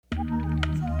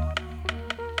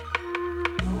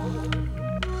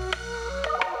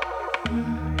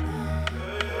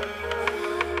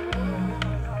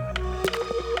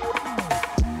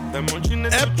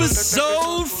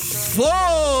Episode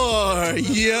 4.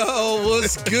 Yo,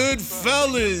 what's good,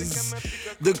 fellas?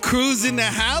 The crew's in the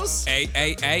house.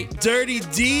 Hey. Dirty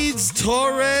Deeds,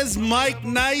 TorreZ,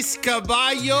 MikeNice,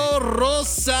 Caballo,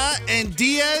 Rosa, and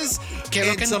Diaz.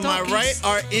 And to my right,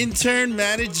 our intern,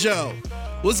 Manny Joe.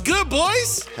 What's good,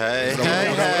 boys? Hey.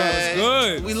 What's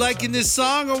good? We liking this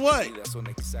song or what?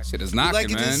 Shit is knocking,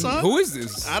 liking man. this song? Who is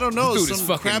this? I don't know. This dude is Some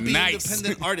fucking crappy nice.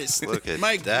 independent artist. Look at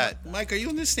Mike, that. Mike, are you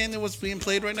understanding what's being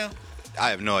played right now? I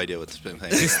have no idea what's been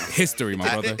playing. History, my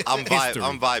brother. I'm History.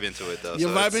 vibing to it though. You're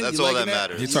so vibing? that's You all liking that that?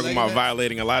 matters. You're talking about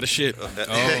violating a lot of shit.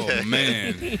 Oh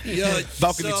man. Yo,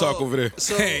 Balcony talk over there.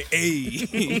 So,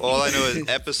 Hey. All I know is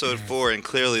episode 4, and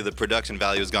clearly the production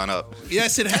value has gone up.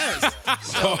 yes, it has.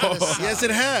 Yes,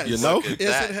 it has. You know? Look at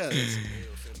Yes, that. it has.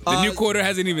 The new quarter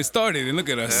hasn't even started, and look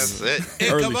at us. That's it.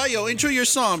 Hey, Early. Caballo, intro your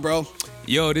song, bro.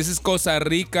 Yo, this is Costa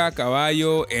Rica,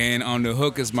 Caballo, and on the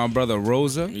hook is my brother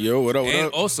Rosa. Yo, what up, what And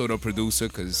up? also the producer,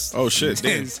 because... Oh, shit,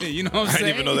 damn. You know what I'm I saying?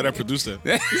 didn't even know that I produced that.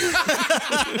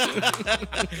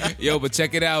 Yo, but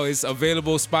check it out. It's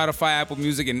available Spotify, Apple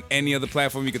Music, and any other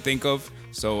platform you can think of.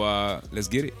 So let's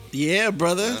get it. Yeah,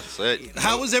 brother. That's it.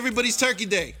 How was everybody's Turkey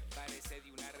Day?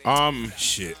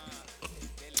 Shit.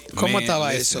 ¿Cómo Man,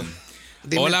 estaba listen. eso?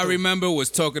 Dime All I tú. remember was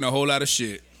talking a whole lot of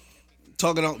shit.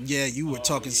 Talking on, yeah, you were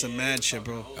talking some mad shit,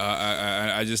 bro.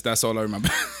 I just, that's all I remember.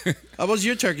 How was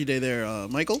your Turkey Day there,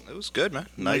 Michael? It was good, man.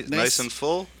 Nice. Nice and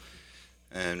full,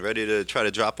 and ready to try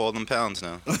to drop all them pounds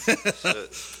now.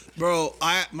 Bro,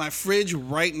 my fridge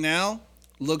right now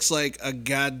looks like a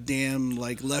goddamn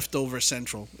like leftover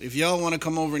central. If y'all want to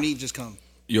come over and eat, just come.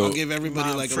 Yo, I'll give everybody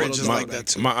my like a fridge little is dog like bag. that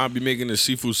too. my aunt be making a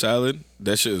seafood salad.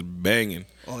 That shit is banging.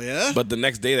 Oh yeah. But the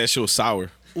next day, that shit was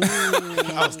sour.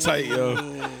 I was tight, yo.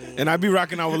 And I be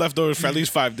rocking out with leftovers for at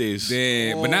least 5 days.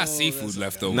 Damn, but not seafood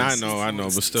leftovers. Nah, I know,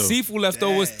 but still. Seafood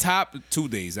leftovers top 2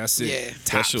 days. That's it. Yeah. That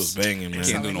Tops. shit was banging, man.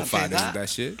 Can't do no Okay, 5 days that- with that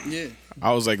shit. Yeah.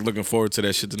 I was like looking forward to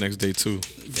that shit the next day, too.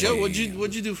 Joe, what'd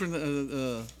you do for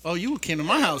the? Oh, you came to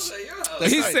my house.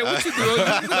 That's He right. said, "What you do?"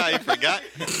 I forgot.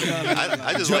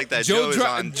 I just like that Joe is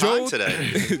on time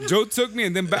today. Joe took me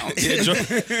and then bounced. Yeah,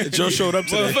 Joe showed up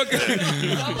today.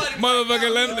 Motherfucker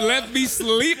left me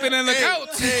sleeping on the couch.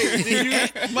 Hey, did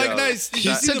you, Mike Nice? Did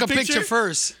you He see took the a picture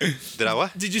first. Did I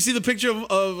what? Did you see the picture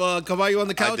of Caballo on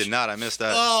the couch? I did not. I missed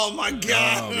that. Oh my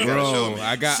God, show Bro, me.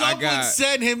 I Someone got.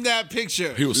 send him that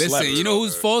picture. He was Listen, slapping. you know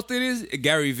whose fault it is?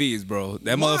 Gary V's, bro.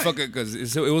 That Why? motherfucker, because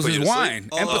it was Put his you to wine.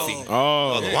 sleep? Empathy.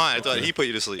 Oh, Oh, the wine. I thought he put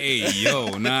you to sleep. Hey,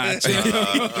 yo, nah.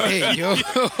 Hey, yo. so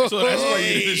that's why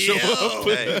you didn't show up.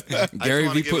 Hey, I just Gary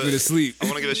wanna V give put me to sleep. I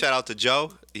want to give a shout out to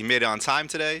Joe. He made it on time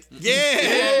today.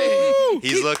 Yeah.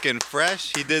 He's looking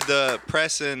fresh. He did the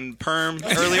press and perm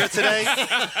earlier today.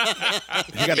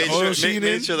 You got the oil sheen in.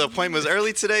 Made sure the appointment was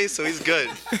early today, so he's good.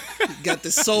 Got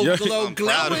the soul Yeah. glow I'm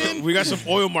proud of glowing. him. We got some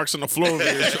oil marks on the floor over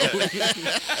here.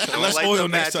 Don't Less like oil the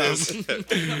next matches.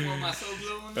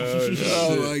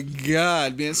 Oh my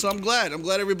God, man! So I'm glad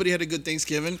everybody had a good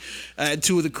Thanksgiving. I had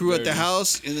 2 of the crew at the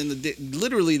house, and then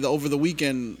literally over the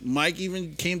weekend, Mike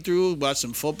even came through, watched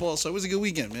some football. So it was a good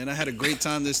weekend, man. I had a great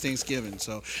time this Thanksgiving.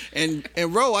 So and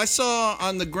Ro, I saw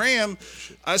on the gram,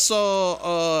 I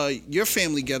saw your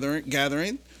family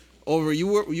gathering over. You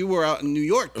were out in New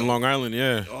York. In Long Island,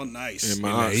 yeah. Oh, nice. And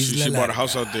my aunt, she bought a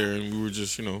house out there, and we were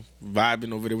just,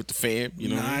 vibing over there with the fam,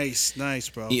 Nice,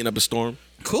 bro. eating up a storm.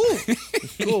 Cool.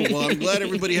 Well, I'm glad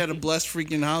everybody had a blessed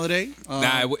freaking holiday.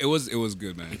 Nah, it was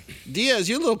good, man. Diaz,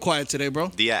 you're a little quiet today, bro.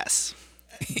 The ass.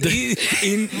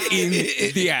 in the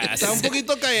Está un ass.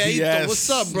 poquito calladito. Yes. What's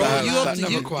up, bro? Nah, You nah, up to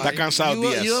never you? quiet. Está cansado,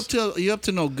 Diaz. You up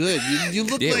to no good. You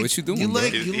look Yeah, like what you doing, you bro?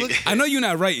 look. I know you're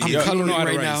not writing. I'm You don't coloring know how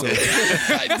to right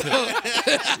write,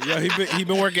 now. so- Yo, he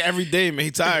been working every day, man.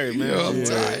 He tired, man. Yo, I'm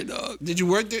tired, dog. Did you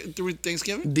work through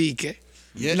Thanksgiving? Dike.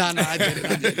 Yeah. No, I did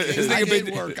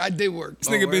it. I did work. This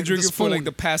nigga been drinking for like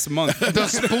the past month. The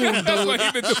spoon, That's what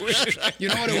dude. he been doing. You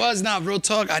know what it was? Nah, real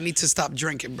talk. I need to stop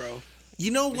drinking, bro. You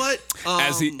know what?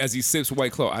 As he sips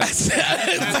White Claw.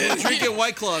 Drinking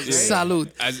White Claws, right?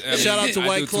 Salud. Shout out to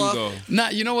White Claw. Nah,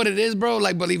 you know what it is, bro?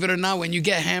 Like, believe it or not, when you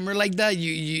get hammered like that,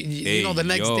 you know the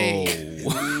next day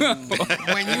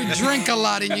when you drink a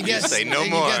lot and you get Say no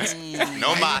and you more. get-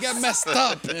 No and mas. you get messed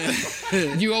up.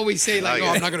 You always say like, "Oh,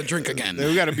 I'm not gonna drink again."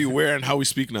 We got to be aware in how we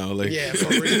speak now. Like, Yeah, for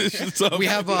real. so, We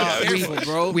have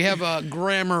we have a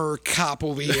grammar cop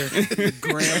over here.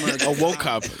 Grammar. a woke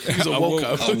cop. He's a woke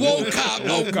cop. A woke cop.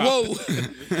 Whoa.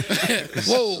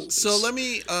 Whoa. So let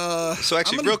me. So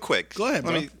actually, real quick. Go ahead,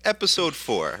 bro. Episode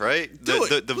 4, right? Do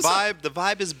it. The What's vibe. The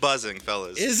vibe is buzzing,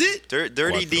 fellas. Is it?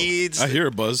 Dirty deeds. I hear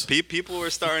a buzz. People were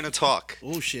starting to talk.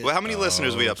 Oh shit. Well, how many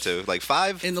listeners we up to? Like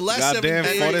 5? In the last Goddamn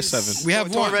 7 days, 47. We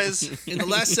have one. TorreZ. In the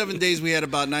last 7 days, we had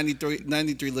about 93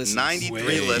 listens. 93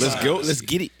 listeners. Let's go. Let's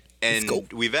get it.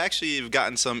 And we've actually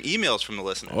gotten some emails from the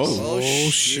listeners. Oh,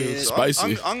 shit. So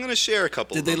Spicy. I'm going to share a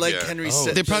couple Did of they them like here. Henry?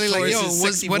 They're probably like, yo, Torres's what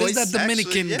sexy is that voice?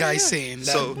 Dominican Actually, guy yeah. saying? That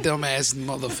So- dumbass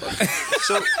motherfucker.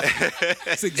 So,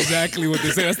 That's exactly what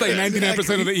they say. That's like 99%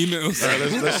 of the emails. All right,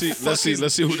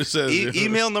 let's see who this says.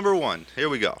 email number 1. Here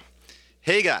we go.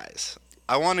 Hey, guys.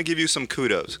 I want to give you some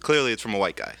kudos. Clearly, it's from a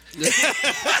white guy.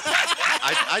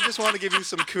 I just want to give you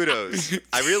some kudos.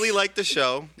 I really like the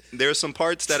show. There are some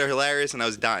parts that are hilarious, and I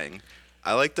was dying.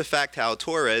 I like the fact how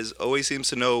TorreZ always seems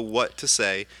to know what to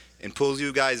say and pulls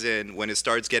you guys in when it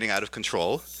starts getting out of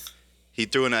control. He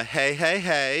threw in a hey, hey,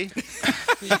 hey.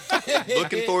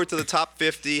 Looking forward to the top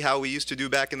 50, how we used to do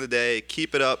back in the day.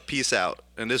 Keep it up. Peace out.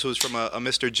 And this was from a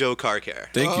Mr. Joe Carcare.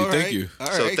 Thank you. All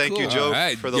So right, thank you, cool. Joe, All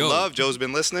right, for the yo. love. Joe's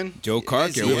been listening. Joe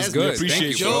Carcare Yes, was yes, good. we appreciate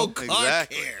Thank you, Joe bro.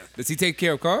 Exactly. Carcare. Does he take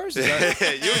care of cars? Is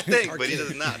that- You would think, but he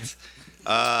does not.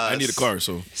 I need a car,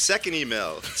 so. Second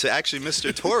email to actually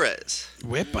Mr. TorreZ.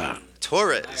 Whipper.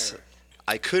 TorreZ,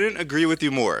 I couldn't agree with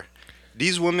you more.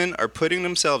 These women are putting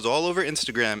themselves all over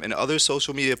Instagram and other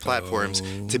social media platforms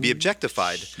to be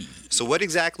objectified. So what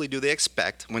exactly do they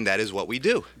expect when that is what we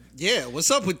do? Yeah, what's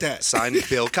up with that? Signed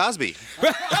Bill Cosby. So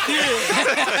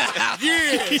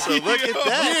look at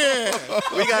that.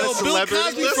 We got a Bill celebrity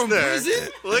Cosby listener. from prison?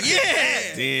 Look at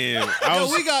that. Damn.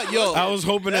 I I was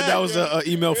hoping that was an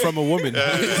email from a woman.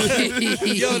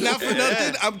 Yo, not for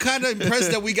nothing. I'm kind of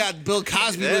impressed that we got Bill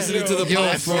Cosby listening to the Yo,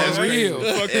 podcast. for real.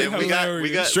 And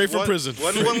we got Straight from one- prison.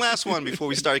 One last one before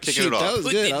we start kicking Shoot, it off. that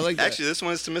was good. I like that. Actually, this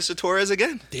one is to Mr. TorreZ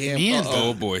again. Damn. Man.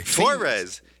 Oh, boy.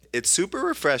 TorreZ, it's super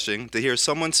refreshing to hear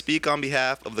someone speak on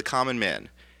behalf of the common man.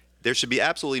 There should be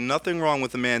absolutely nothing wrong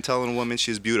with a man telling a woman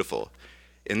she's beautiful.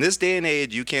 In this day and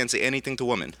age, you can't say anything to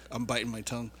women. I'm biting my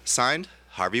tongue. Signed,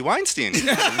 Harvey Weinstein.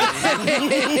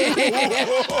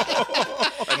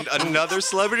 Another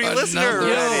celebrity listener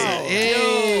already.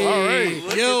 Hey. All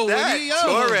right. Yo, That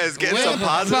TorreZ getting some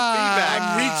positive feedback.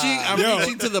 I'm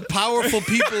reaching to the powerful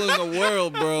people in the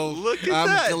world, bro. Look at I'm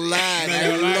that. glad.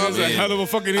 That I love was a it. hell of a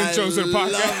fucking intro to the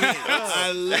love podcast. it.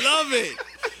 I love it.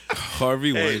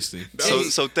 Harvey Weinstein.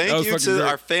 So That thank was you fucking to great.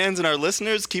 our fans and our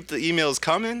listeners. Keep the emails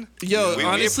coming. Yo, we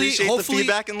honestly, appreciate the hopefully,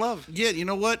 feedback and love. yeah, you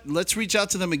know what? Let's reach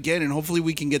out to them again, and hopefully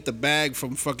we can get the bag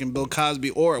from fucking Bill Cosby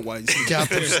or Weinstein.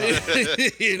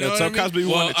 you know what Tell I mean? Cosby we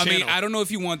Well, want a I mean, channel. I don't know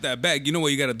if you want that bag. You know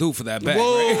what you got to do for that bag,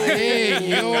 Whoa. right? Hey,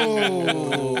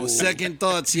 yo. Second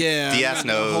thoughts, yeah. Diaz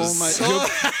knows. Yo,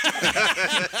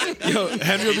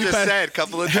 Henry will He be just passed. said a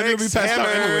couple of Henry will be drinks. passed out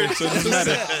hammered. anyway, so it doesn't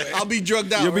matter. I'll be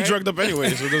drugged out. You'll be right? drugged up anyway,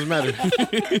 so it doesn't matter.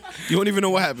 You won't even know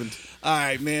what happened. All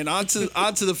right, man. On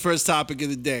to the first topic of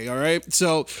the day. All right.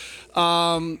 So,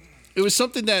 it was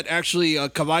something that actually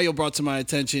Caballo brought to my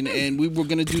attention, and we were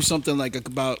gonna do something like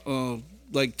about 2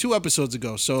 episodes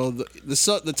ago. So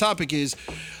the topic is: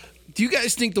 do you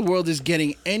guys think the world is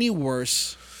getting any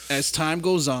worse as time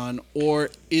goes on, or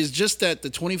is just that the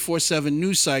 24/7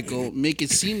 news cycle make it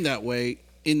seem that way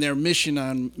in their mission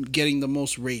on getting the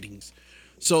most ratings?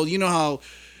 So you know how,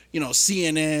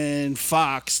 CNN,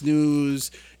 Fox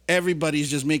News, everybody's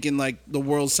just making like the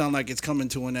world sound like it's coming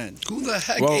to an end. Who the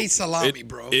heck ate salami,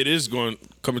 bro? It is coming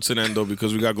to the end though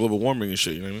because we got global warming and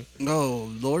shit. You know what I mean?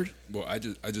 Oh Lord. Well, I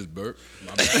just burped.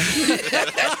 My bad.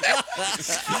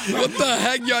 What the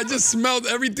heck, yo? I just smelled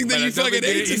everything that But I you fucking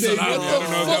definitely ate didn't eat today. salami. What I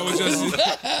don't know if that was just.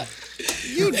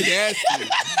 You nasty.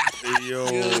 Yo.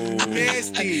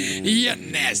 Nasty. Yeah,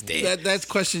 nasty. That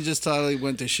question just totally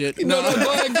went to shit. No,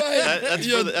 go ahead. That's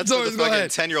Yo, for the Torres, go fucking ahead.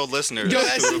 10-year-old listeners Yo, who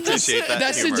that shit appreciate that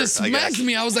that shit humor, just I guess. smacked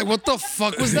me. I was like, what the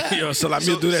fuck was that? Yo, salami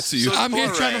will do that to you. so- I'm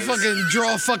here trying to Torres. fucking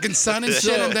draw a fucking sun and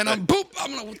shit, and then I'm boop.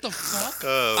 I'm like, what the fuck?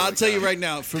 I'll tell you right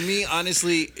now. For me,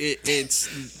 honestly, it's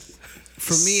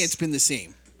been the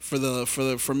same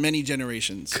for many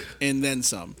generations and then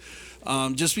some.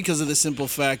 Just because of the simple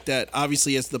fact that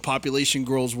obviously as the population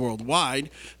grows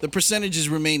worldwide, the percentages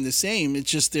remain the same.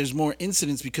 It's just there's more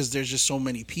incidents because there's just so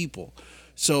many people.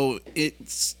 So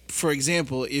it's, for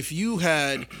example, if you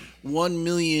had 1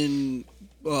 million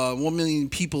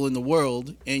people in the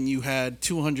world and you had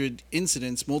 200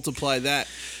 incidents, multiply that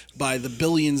by the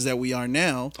billions that we are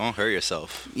now. Don't hurt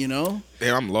yourself. You know?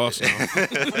 Damn, I'm lost now.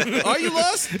 Are you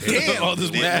lost? Damn. All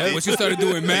this math. Once you started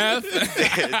doing math,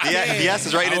 Diaz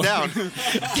is writing it down.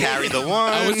 Carry the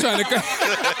one. I was trying to.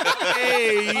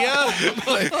 Hey, yo.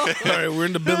 All right, we're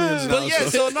in the billions now. But yeah,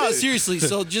 so no, seriously.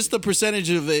 So just the percentage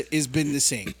of it has been the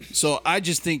same. So I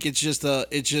just think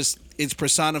it's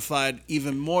personified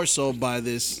even more so by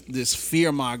this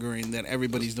fear mongering that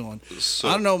everybody's doing. So-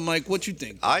 I don't know, Mike, what you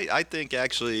think? I think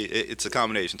actually it's a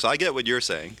combination. So I get what you're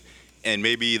saying, and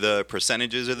maybe the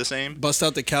percentages are the same. Bust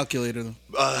out the calculator though.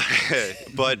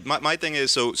 But my thing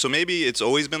is, so maybe it's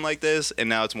always been like this, and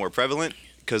now it's more prevalent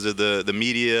because of the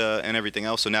media and everything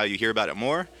else. So now you hear about it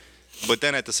more. But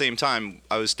then at the same time,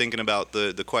 I was thinking about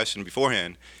the question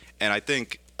beforehand, and I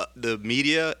think the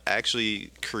media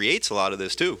actually creates a lot of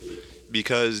this too,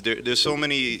 because there's so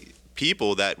many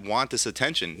people that want this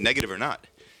attention, negative or not.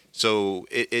 So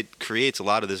it creates a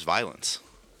lot of this violence.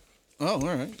 Oh,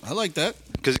 all right. I like that.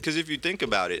 Because if you think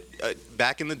about it,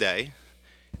 back in the day,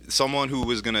 someone who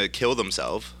was going to kill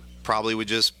themselves probably would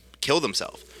just kill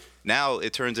themselves. Now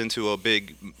it turns into a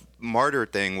big martyr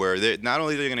thing where not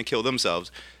only they're going to kill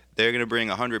themselves, they're going to bring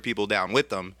 100 people down with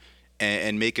them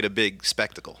and make it a big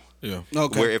spectacle. Yeah.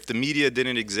 Okay. Where if the media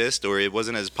didn't exist or it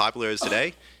wasn't as popular as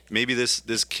today, maybe this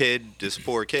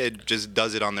poor kid just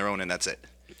does it on their own and that's it.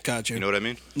 Gotcha. You know what I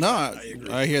mean? No,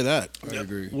 I hear that. I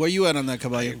agree. Where you at on that,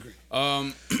 Caballo?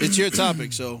 It's your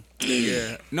topic, so.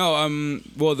 Yeah. No.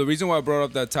 Well, the reason why I brought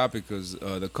up that topic is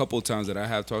the couple times that I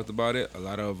have talked about it, a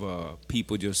lot of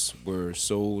people just were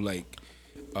so like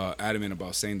adamant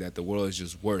about saying that the world is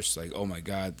just worse. Like, oh my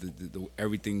God, the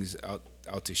everything's out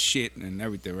to shit and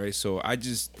everything, right? So I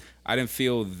didn't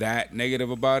feel that negative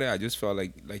about it. I just felt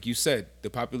like you said, the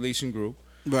population grew.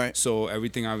 Right. So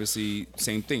everything, obviously,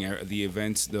 same thing. The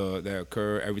events that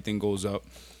occur, everything goes up.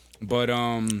 But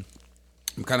I'm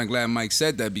kind of glad Mike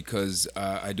said that because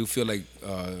I do feel like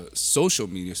social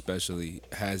media, especially,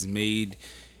 has made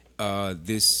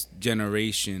this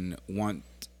generation want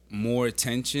more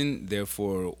attention.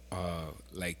 Therefore,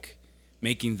 like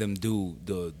making them do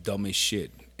the dumbest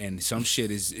shit. And some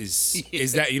shit is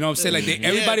that, you know what I'm saying? Like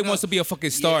everybody wants to be a fucking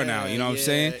star now, you know what I'm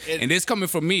saying? And this coming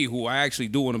from me, who I actually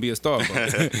do want to be a star,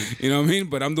 but, you know what I mean?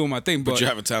 But I'm doing my thing. But you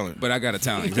have a talent. But I got a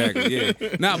talent, exactly. Yeah.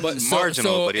 Nah, but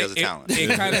Marginal, but he has a talent.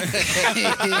 It kind of.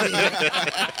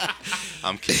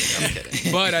 I'm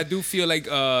kidding. But I do feel like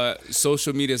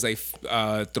social media is like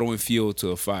throwing fuel to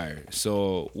a fire.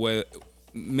 So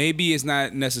maybe it's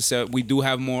not necessary. We do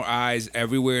have more eyes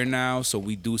everywhere now, so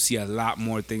we do see a lot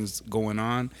more things going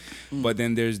on. But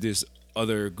then there's this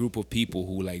other group of people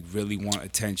who like really want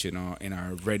attention and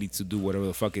are ready to do whatever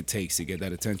the fuck it takes to get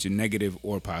that attention, negative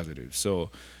or positive.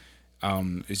 So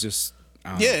it's just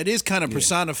it is kind of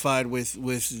personified with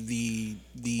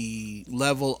the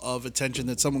level of attention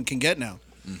that someone can get now.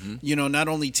 Mm-hmm. You know, not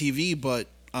only TV but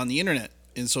on the internet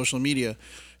and social media.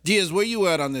 Diaz, where you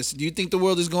at on this? Do you think the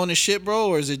world is going to shit, bro,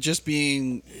 or is it just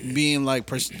being like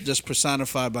just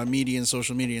personified by media and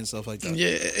social media and stuff like that? Yeah,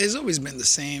 it's always been the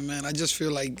same, man. I just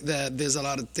feel like that there's a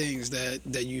lot of things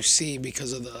that you see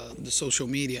because of the social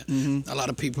media. Mm-hmm. A lot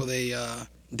of people they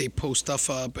post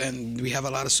stuff up, and we have a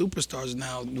lot of superstars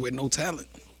now with no talent.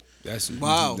 That's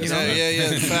wow. That's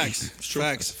Yeah. Facts. Facts.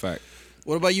 That's a fact.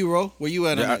 What about you, Ro? Where you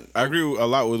at on it? I agree a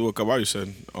lot with what Caballo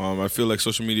said. I feel like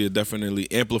social media definitely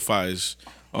amplifies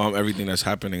everything that's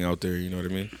happening out there. You know what I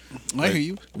mean? I hear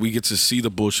you. We get to see the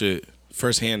bullshit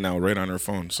firsthand now, right on our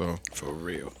phone. So for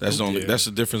real, that's the only. That's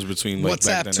the difference between like WhatsApp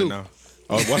back then too. and now.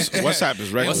 Oh, WhatsApp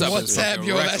is reckless. WhatsApp,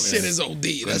 yo, that shit is OD.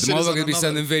 The motherfuckers be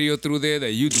sending video through there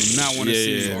that you do not want to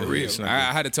see. For real.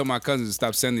 I had to tell my cousins to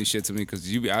stop sending shit to me because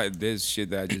there's shit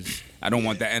that I don't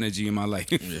want that energy in my life.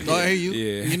 Oh, I hear you.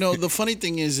 Yeah. You know, the funny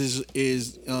thing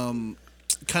is kind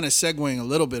of segueing a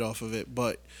little bit off of it,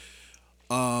 but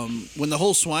when the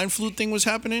whole swine flu thing was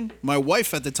happening, my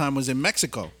wife at the time was in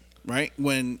Mexico, right?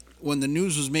 When the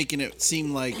news was making it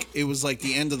seem like it was like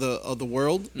the end of the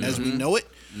world as we know it.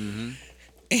 Mm-hmm.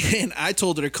 And I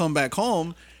told her to come back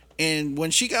home. And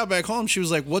when she got back home, she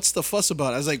was like, "What's the fuss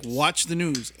about?" I was like, "Watch the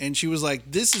news." And she was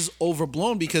like, "This is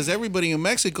overblown because everybody in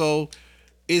Mexico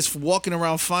is walking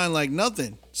around fine like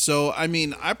nothing." So, I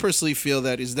mean, I personally feel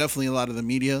that it's definitely a lot of the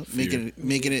media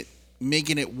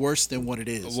making it worse than what it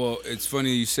is. Well, it's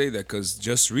funny you say that because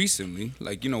just recently,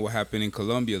 like, you know what happened in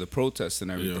Colombia, the protests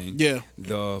and everything. Yeah.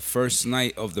 The first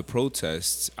night of the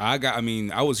protests, I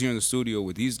was here in the studio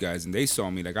with these guys and they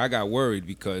saw me. Like, I got worried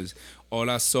because all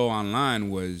I saw online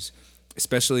was,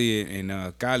 especially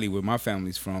in Cali, where my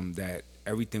family's from, that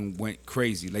everything went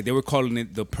crazy. Like, they were calling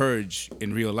it the purge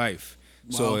in real life.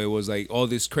 So it was like all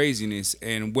this craziness,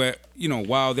 and where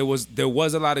while there was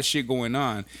a lot of shit going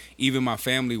on, even my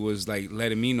family was like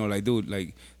letting me know, like, dude,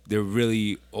 like they're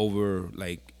really over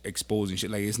like exposing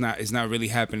shit. Like it's not really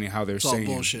happening how they're saying.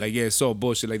 Bullshit. Like it's all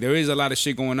bullshit. Like there is a lot of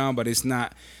shit going on, but it's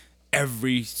not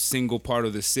every single part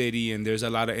of the city, and there's a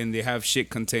lot of, and they have shit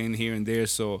contained here and there.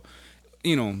 So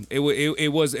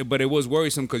it was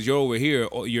worrisome because you're over here,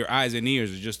 your eyes and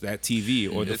ears are just that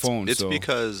TV or the phone. It's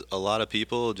because a lot of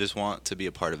people just want to be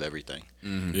a part of everything,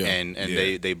 and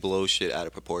they blow shit out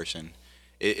of proportion.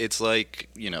 It's like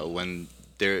when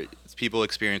people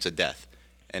experience a death,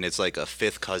 and it's like a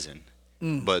fifth cousin,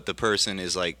 but the person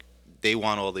is like, they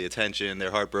want all the attention. They're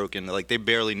heartbroken. Like they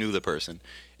barely knew the person.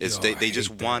 They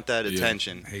just want that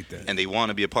attention, I hate that. and they want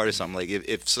to be a part of something. Like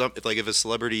if a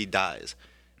celebrity dies,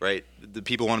 right? The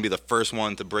people want to be the first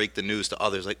one to break the news to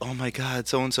others. Like, oh my God,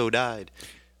 so and so died.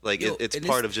 Like it's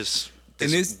part of just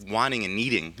this wanting and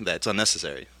needing that's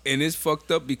unnecessary. And it's fucked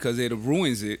up because it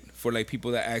ruins it for like people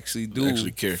that actually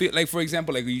care. Like for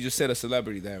example, like you just said, a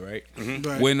celebrity died, right? Mm-hmm.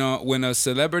 Right. When a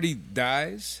celebrity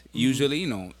dies, usually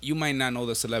you might not know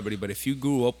the celebrity, but if you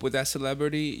grew up with that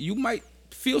celebrity, you might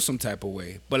feel some type of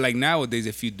way. But like nowadays,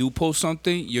 if you do post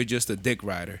something, you're just a dick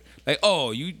rider. Like, oh,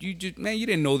 you just, man, you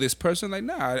didn't know this person. Like,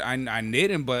 nah, I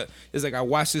didn't. But it's like I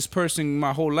watched this person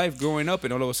my whole life growing up,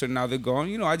 and all of a sudden now they're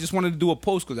gone. I just wanted to do a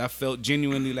post because I felt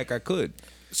genuinely like I could.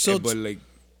 So, but like,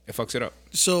 it fucks it up.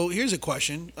 So here's a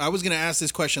question. I was gonna ask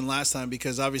this question last time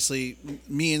because obviously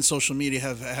me and social media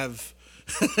have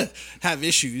have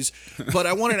issues. But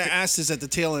I wanted to ask this at the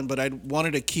tail end. But I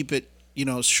wanted to keep it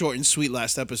short and sweet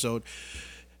last episode.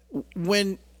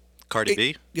 When Cardi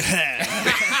B?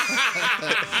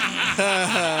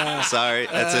 Sorry,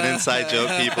 that's an inside joke,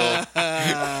 people.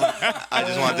 I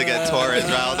just wanted to get TorreZ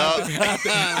riled up.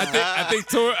 I think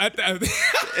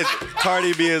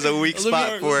Cardi B is a weak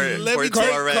spot for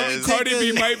TorreZ. Cardi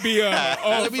B might be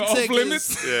off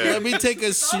limits. Let me take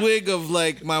a swig of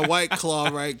like my White Claw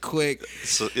right quick.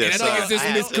 So, And I think it's just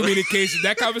miscommunication.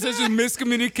 That conversation is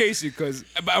miscommunication because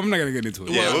I'm not gonna get into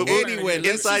it. Yeah, Anyway, let's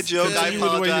inside just joke. I tell you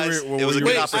apologize. It was a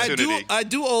good opportunity. I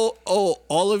do owe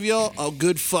all of y'all a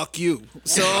good fuck you.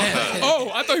 So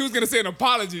Oh, I thought he was gonna say an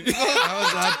apology.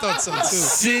 I thought so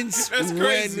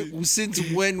too.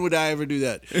 Since when would I ever do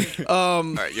that? All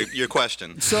right, your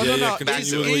question. So no.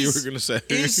 Continue with what you were gonna say.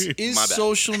 Is My bad.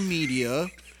 social media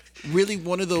really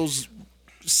one of those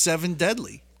 7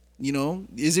 deadly?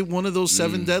 Is it one of those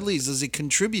 7 deadlies? Does it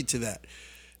contribute to that?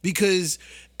 Because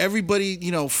everybody,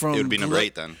 from It would be number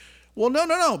 8 then. Well,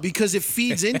 no, because it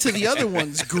feeds into the other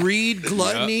ones. Greed,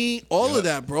 gluttony, all of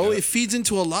that, bro. It feeds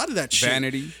into a lot of that shit.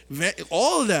 Vanity.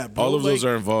 All of that, bro. All of those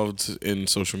are involved in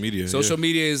social media. Social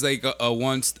media is like a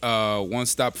one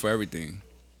stop for everything.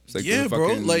 It's like yeah, the bro.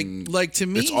 fucking- Like to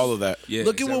me, It's all of that. Yeah,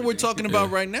 look at it's what we're everything. talking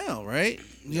about right now, right?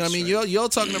 You know what I mean? Y'all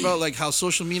talking about like how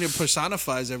social media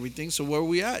personifies everything. So where are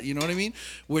we at? You know what I mean?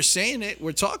 We're saying it.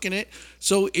 We're talking it.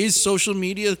 So is social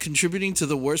media contributing to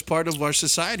the worst part of our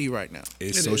society right now?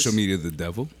 Is social media the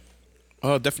devil?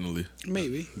 Oh, definitely.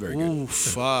 Maybe. Very good.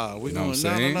 Oof, we're know what I'm going. No,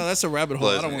 saying? that's a rabbit hole.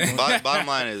 I don't want to go. Bottom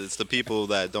line is, it's the people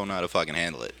that don't know how to fucking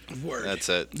handle it. Word. That's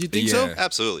it. You think Yeah. so?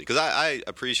 Absolutely, because I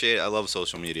appreciate it. I love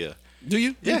social media. Do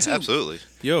you? Yeah, Me too. absolutely.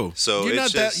 Yo, So You're it's not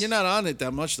just, you're not on it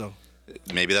that much though.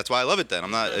 maybe that's why I love it then. I'm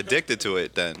not addicted to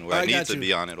it then, where I I need got to you.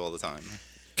 be on it all the time.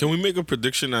 can we make a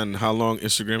prediction on how long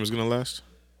Instagram is gonna last?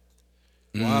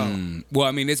 Wow. Well,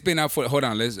 I mean, it's been out for. Hold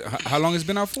on, how long it's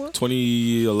been out for?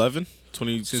 2011,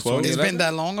 2012. It's 2011? been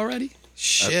that long already?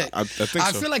 Shit. I think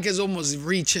so. feel like it's almost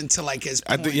reaching to like his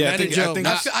I point. think, yeah, I think, Joe,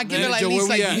 I give it like Manager, at least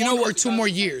where we like at? one or 2 more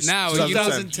years. Now,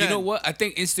 2010. you know what? I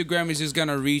think Instagram is just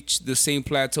gonna reach the same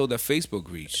plateau that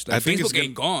Facebook reached. Like, I think it's Facebook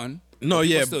ain't gone. no, But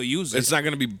people yeah, still use it. it's not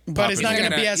gonna be. But it's not popping.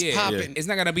 gonna be as popping. It's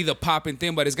not gonna be the popping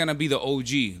thing, but it's gonna be the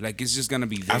OG. Like it's just gonna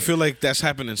be there. I feel like that's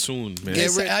happening soon, man.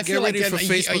 Get re- I get feel like ready in for a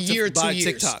Facebook to year or 2 buy years.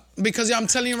 TikTok. Because I'm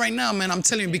telling you right now, man, I'm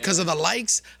telling you, because of the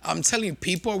likes, I'm telling you,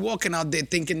 people are walking out there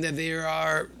thinking that they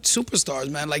are superstars,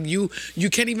 man. Like you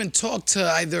can't even talk to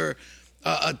either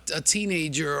a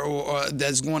teenager or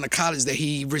that's going to college that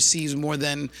he receives more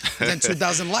than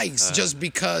 2,000 likes just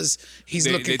because he's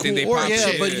They looking think they cool. Or pop Yeah,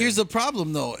 shit. but Yeah. here's the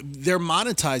problem though. They're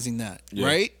monetizing that,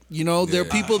 right? There are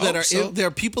people that are hope so. there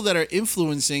are people that are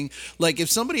influencing. Like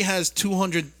if somebody has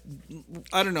 200,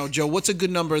 I don't know, Joe. What's a good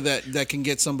number that can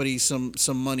get somebody some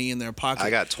money in their pocket? I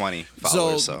got 20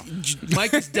 followers, so.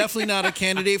 Mike is definitely not a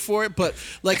candidate for it. But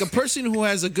like a person who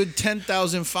has a good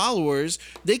 10,000 followers,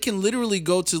 they can literally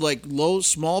go to like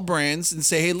small brands and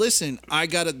say, "Hey, listen, I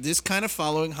got this kind of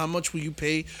following. How much will you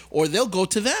pay?" Or they'll go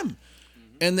to them,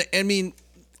 and I mean.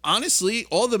 honestly,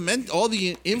 all the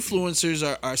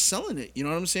influencers are selling it. You know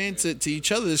what I'm saying to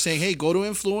each other. They're saying, "Hey, go to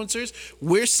influencers."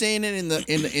 We're saying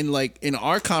it in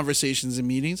our conversations and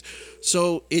meetings,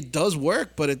 so it does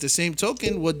work. But at the same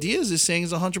token, what Diaz is saying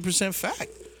is 100% fact.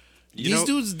 These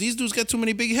dudes got too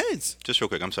many big heads. Just real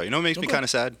quick, I'm sorry. You know what makes me kind of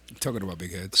sad? Talking about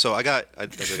big heads. So I got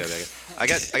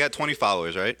 20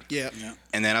 followers, right? Yeah.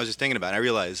 And then I was just thinking about it. I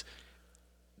realized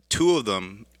 2 of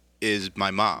them is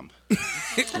my mom.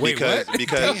 Wait, because what?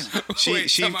 because Wait,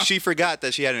 time out. she forgot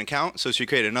that she had an account, so she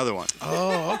created another one.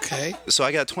 Oh, okay. So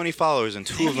I got 20 followers, and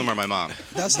 2 of them are my mom.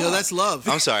 That's That's love.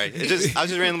 I'm sorry. I was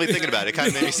just randomly thinking about it. It kind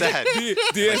of made me sad.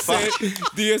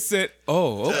 Dia said,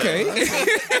 "Oh, okay."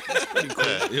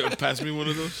 Yo, pass me one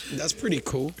of those. That's pretty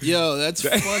cool. Yo, that's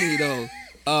funny though.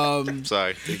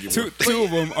 Sorry. Two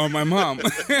of them are my mom.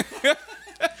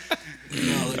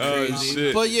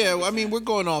 Crazy. But yeah, I mean, we're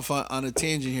going off on a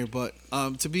tangent here. But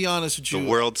to be honest with you, The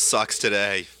world sucks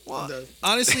today.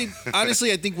 honestly,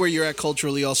 I think where you're at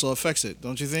culturally also affects it.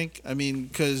 Don't you think? I mean,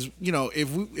 because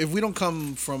if we don't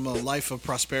come from a life of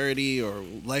prosperity or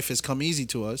life has come easy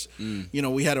to us,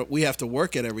 we have to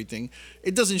work at everything.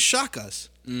 It doesn't shock us.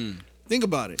 Think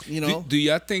about it. Do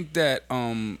y'all think that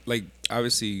like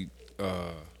obviously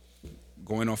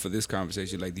going off of this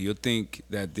conversation, like do you think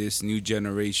that this new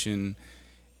generation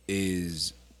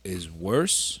is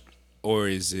worse, or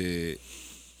is it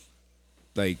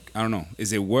like, I don't know,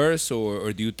 is it worse,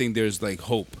 or do you think there's like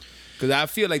hope? Because I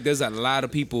feel like there's a lot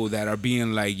of people that are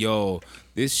being like, yo,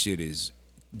 this shit is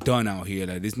done out here,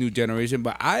 like this new generation.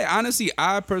 But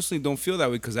I personally don't feel that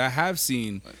way, because I have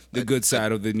seen the good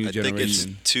side of the new I think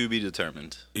generation. it's to be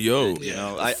determined. Yo, You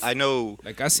know, I know.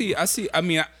 Like I see. I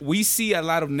mean, we see a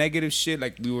lot of negative shit,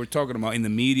 like we were talking about in the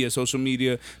media, social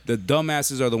media. The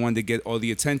dumbasses are the ones that get all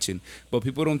the attention, but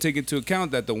people don't take into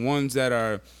account that the ones that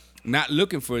are not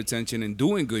looking for attention and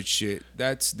doing good shit,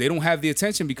 they don't have the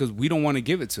attention because we don't want to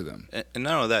give it to them. And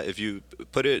not only that, if you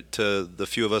put it to the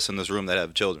few of us in this room that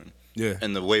have children, Yeah.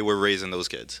 and the way we're raising those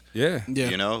kids, Yeah.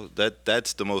 you know,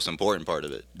 that's the most important part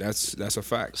of it. That's a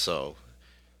fact. So,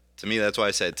 to me, that's why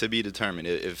I said to be determined.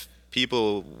 If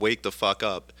people wake the fuck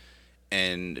up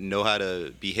and know how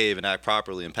to behave and act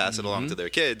properly and pass it along to their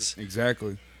kids,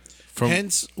 Exactly.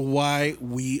 Hence why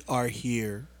we are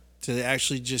here, to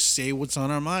actually just say what's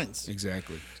on our minds.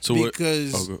 Exactly. so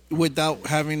Because without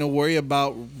having to worry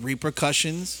about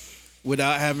repercussions,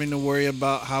 without having to worry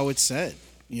about how it's said.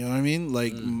 You know what I mean?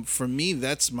 Like, for me,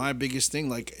 that's my biggest thing.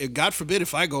 Like, God forbid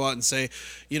if I go out and say,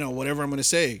 whatever I'm going to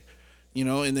say,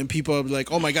 and then people are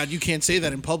like, oh my God, you can't say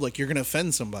that in public. You're going to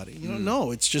offend somebody.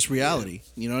 No, it's just reality.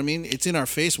 You know what I mean? It's in our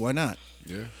face. Why not?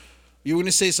 Yeah. You were going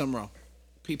to say something, bro.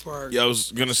 People are. Yeah, I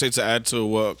was gonna say, to add to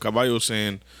what Caballo was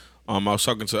saying. I was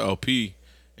talking to LP,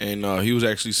 and he was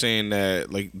actually saying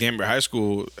that like Danbury High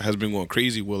School has been going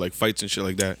crazy with like fights and shit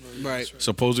like that. Right.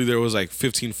 Supposedly there was like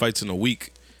 15 fights in a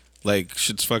week. Like,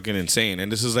 shit's fucking insane,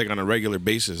 and this is like on a regular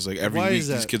basis. Like every Why week is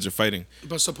that? these kids are fighting.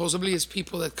 But supposedly it's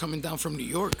people that coming down from New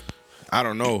York. I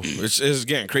don't know. It's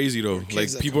getting crazy though. Like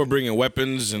that people are bringing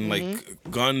weapons and like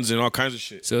guns and all kinds of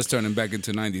shit. So it's turning back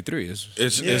into '93.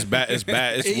 It's bad. It's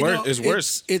bad. It's You worse. know, It's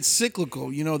worse. It's cyclical.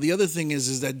 The other thing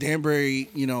is that Danbury,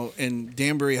 and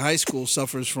Danbury High School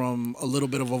suffers from a little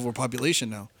bit of overpopulation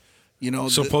now.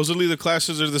 Supposedly the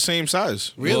classes are the same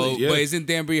size. Really? Well, Yeah. but isn't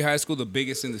Danbury High School the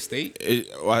biggest in the state?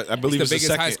 I believe It's the it's biggest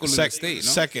second, high school in the state,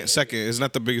 no? Second. It's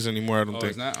not the biggest anymore. I don't Oh, think.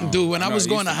 it's not? Oh. Dude, when I No, was it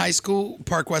going used to high school,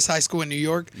 Park West High School in New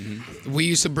York, we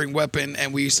used to bring weapon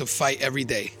and we used to fight every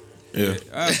day. Yeah.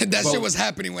 That shit was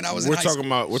happening when I was in high school.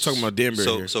 We're talking about Danbury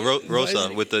here. So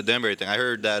Rosa, with the Danbury thing, I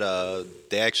heard that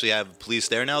they actually have police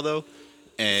there now, though.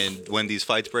 And when these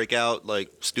fights break out, like,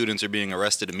 students are being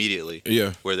arrested immediately.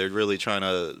 Yeah. Where they're really trying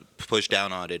to push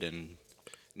down on it and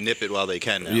nip it while they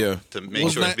can now. Yeah. To make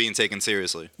Was sure it's that- being taken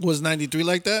seriously. Was 93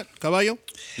 like that, Caballo?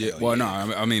 Yeah. Well, no,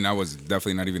 I mean, I was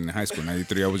definitely not even in high school.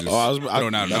 '93, I was just I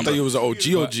throwing out a thought number. you was an OG.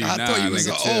 I Nah, thought you was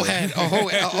nigga, an chill. old head. A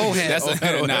old head. That's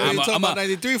nah, you talking about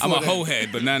 93 for I'm a then? hoe head,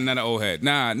 but not an old head.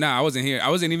 Nah, I wasn't here. I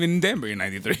wasn't even in Denver in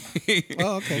 '93.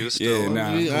 Oh, okay. He was Yeah, still,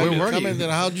 nah. Where were you? Then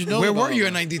how'd you know? Where about were you it?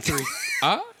 in '93?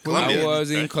 Columbia, I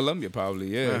was in right? Columbia, probably.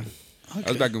 Yeah, I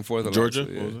was back and forth. A lot, Georgia?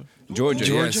 so, yeah. What was Georgia.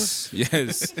 Georgia?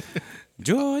 Yes.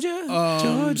 Georgia.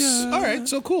 Georgia. All right,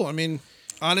 so cool. I mean,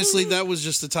 Honestly, that was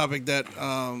just a topic that,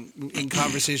 in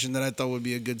conversation, that I thought would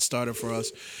be a good starter for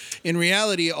us. In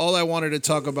reality, all I wanted to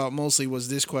talk about mostly was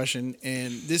this question,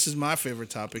 and this is my favorite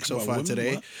topic so far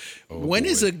today. When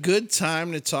is a good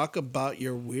time to talk about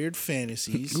your weird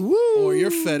fantasies or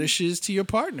your fetishes to your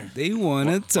partner? They want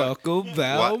to talk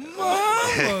about mama.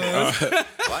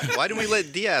 Why didn't we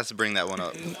let Diaz bring that one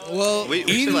up? Well, We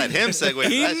should let him segue to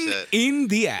that shit. In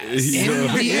the ass.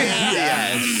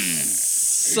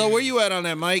 so where you at on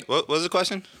that, Mike? What was the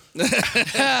question?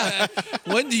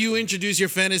 When do you introduce your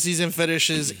fantasies and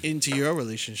fetishes into your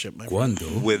relationship, my friend?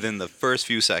 Cuando? Within the first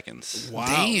few seconds. Wow,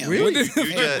 Damn. really?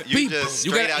 You just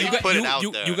straight out, you put it out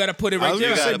there. You gotta put it I right was there.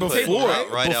 gonna say gotta put it before,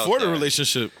 right out before the there.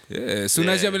 relationship. Yeah, as soon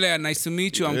as you be like, nice to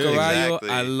meet you, I'm Caballo. Exactly.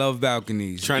 I love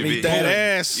balconies. Trying to You eat be- that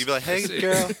ass. You be like, hey,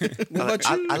 girl, about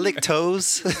you? I lick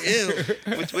toes. Ew.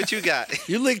 what you got?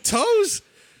 You lick toes?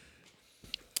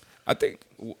 I think.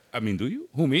 I mean, do you?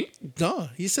 Who, me? No,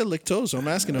 he said lick toes. So I'm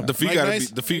asking him. The feet Mike gotta Nice?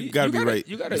 be. The feet gotta be right.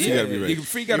 You gotta. The feet gotta be right. Your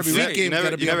feet gotta be Your feet right. game- You never,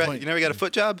 gotta be you, on never, point. you never got a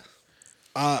foot job?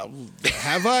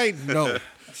 Have I? No.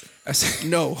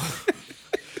 No.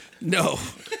 No.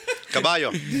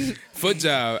 Caballo. Foot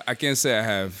job. I can't say I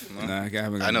have. Nah, I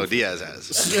haven't. I know Diaz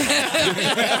has.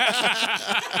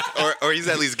 or he's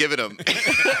at least giving them.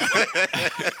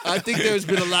 I think there's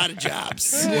been a lot of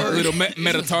jobs. A little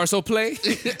metatarsal play.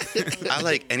 I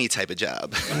like any type of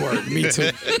job. Word, me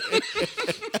too.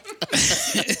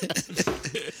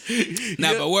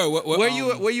 Nah, but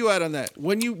Where you at on that?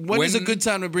 When is a when- good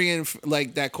time to bring in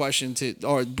like that question to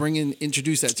or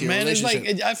introduce that to your Man, it's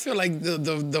relationship? like I feel like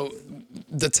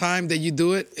the time that you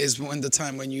do it is when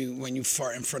you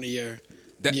fart in front of your.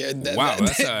 Wow,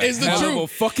 that's a it's the hell of truth. a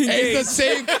fucking game. It's the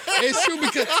same. It's true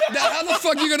because how the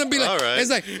fuck you gonna be like? All right.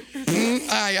 It's like, all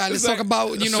right, let's talk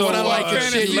about so, what I like and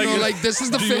shit. You like know, it- like this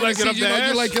is the do you like fantasy. it up You the know, you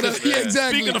ass? like it up. Yeah,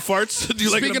 exactly. Speaking of farts, do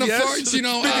you like Speaking it of up the ass? farts, you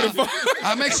know,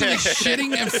 I'm actually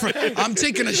shitting in front. I'm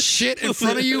taking a shit in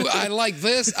front of you. I like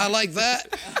this. I like that.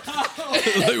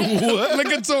 Like what? Look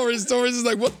at TorreZ. TorreZ is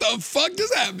like, what the fuck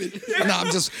just happened? No, I'm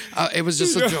just. It was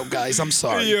just a joke, guys. I'm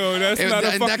sorry. Yo, that's not a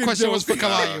that fucking question joke. was for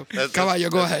Caballo. Caballo,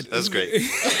 go ahead. That's great.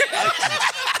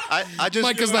 I just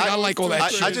Mike is like, I like all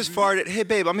that shit. I just farted. Hey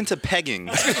babe, I'm into pegging.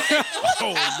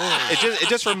 It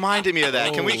just reminded me of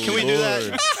that. Can we do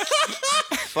that?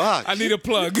 Fuck. I need a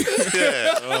plug.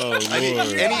 Yeah. I need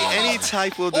any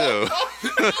type will do.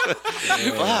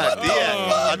 Fuck.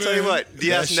 Diaz. I'll tell you what.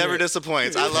 Diaz never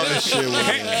disappoints. I love it.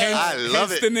 I love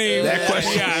Hence it. the name. That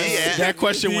question. Yeah. That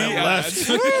question went left.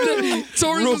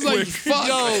 TorreZ was like, fuck.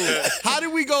 Yo, how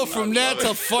did we go from that to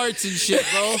farts and shit,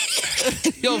 bro?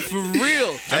 Yo, for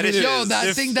real. That is Yo, shit.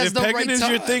 I think that's if the pegging right is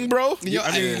time. your thing, bro. Yo,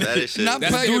 That is shit. not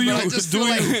That's pegging, do but I you. just Do feel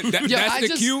you. like That's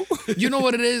the cue. You know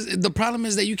what it is? The problem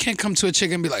is that you can't come to a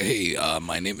chick and be like, hey,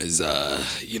 my name is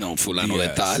Fulano de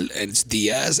Diaz. Tal, and it's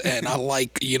Diaz, and I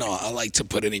like to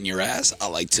put it in your ass. I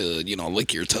like to,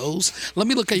 lick your toes. Let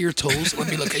me look at your toes. Let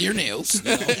me look at your nails.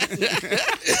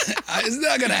 It's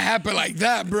not gonna happen like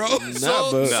that, bro.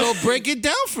 So break it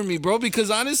down for me, bro.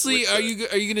 Because honestly, are you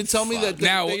gonna tell me that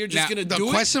you're just gonna The do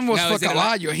it? question was Now, for is it Caballo.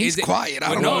 like- He's is it- quiet. I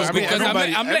Well, don't no, know. it's because I'm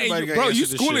letting everybody you, got bro. You answer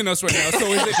this schooling shit. us right now,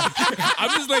 so is it, I'm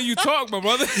just letting you talk, my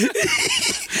brother.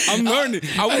 I'm learning.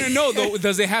 I want to know though.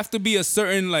 Does it have to be a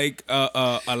certain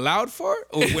allowed fart,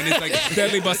 or when it's like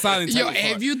deadly but silent? Yo,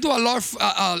 if you do a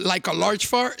large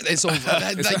fart, it's over.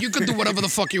 Like, you can do whatever the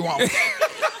fuck you want.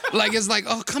 Like, it's like,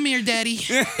 oh, come here, daddy.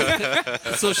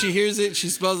 So she hears it, she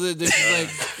smells it, then she's like,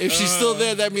 if she's still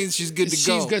there, that means she's good to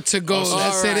go. She's good to go. Oh,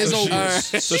 That's it. It's all over. right.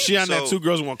 So she on that So- two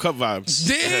girls one cup vibes.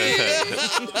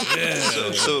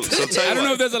 Damn. So tell you I don't know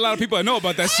what. if there's a lot of people that know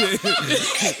about that shit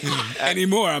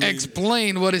anymore. I mean,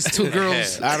 Explain what is two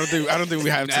girls. I don't think we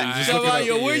have to. Just look it up.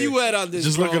 Caballo, where you at on this?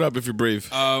 Just bro? look it up if you're brave.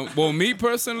 well, me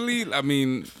personally, I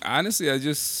mean, honestly,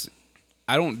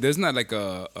 I don't. There's not like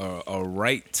a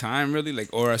right time really, like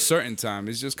or a certain time.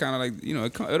 It's just kind of like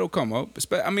it'll come up.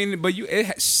 I mean, but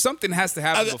something has to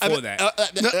happen before that.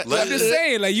 I'm just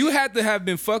saying, like you had to have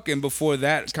been fucking before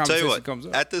that Tell conversation you what. comes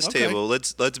up. At this table,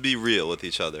 let's be real with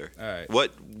each other. All right.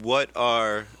 What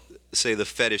are say the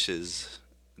fetishes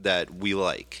that we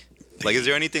like? Like, is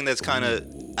there anything that's kind of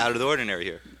out of the ordinary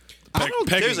here?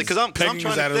 Seriously, because I'm trying is to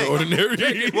out of the think.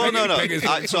 ordinary. Well, no. Pegging is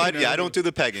I don't do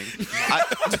the pegging.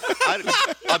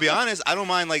 I'll be honest. I don't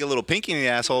mind like a little pinky in the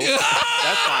asshole. That's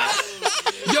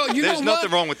fine. Yo, you There's know what?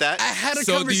 nothing wrong with that. I had a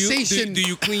so conversation. do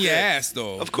you clean your ass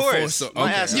though? Of course. Before,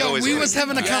 My ass is Yo, always we clean. was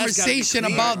having a Your ass gotta be conversation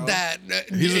clean, about bro. that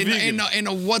He's a vegan. in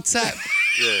a WhatsApp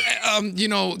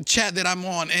chat that I'm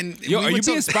on. And Yo, we are were you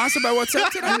being sponsored by WhatsApp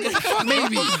today?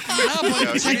 Maybe. Nah,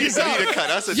 but check You this need out. to cut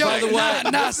us a Yo, check. By the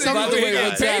way,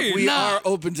 Yeah. WhatsApp, we Nah. are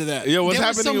open to that. Yo, what's There were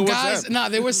happening some in guys. WhatsApp? Nah,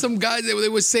 there were some guys that they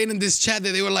were saying in this chat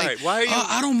that they were like, All right, why are you-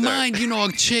 I don't mind,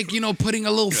 a chick, putting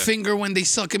a little finger when they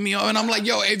sucking me off, and I'm like,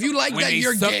 yo, if you like When that, they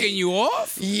you're sucking gay. you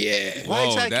off? Yeah. Why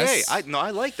is Whoa, that gay? that's- I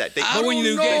like that. They, I But when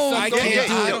you don't get know. sucked I off, can't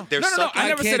do it. They're No, sucking. I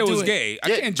never said can't it do was it. gay. I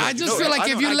Yeah, can't I judge. just No, feel like I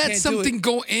if don't- you I let can't do something it.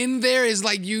 go in there, it's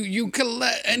like you could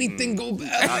let anything go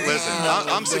bad. Listen,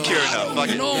 I'm secure enough. Fuck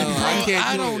it. No, bro,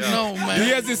 I don't know, man. He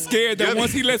has it scared that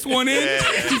once he lets one in,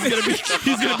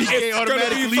 he's gonna be gay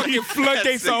automatically. Fucking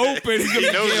floodgates are open. He's He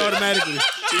gonna knows be gay it. automatically.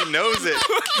 He knows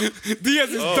it. Diaz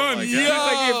is done. my He's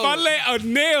like, if I let a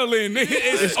nail in,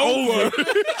 it's over.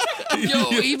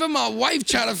 Yo, even my wife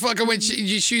tried to fuck her when she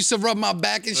used to rub my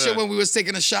back and shit when we was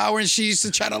taking a shower, and she used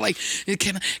to try to like,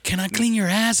 can I clean your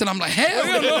ass? And I'm like,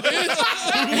 hell no, bitch.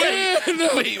 Hell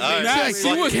no. Nah, She's she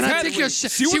like, was can I testing- take your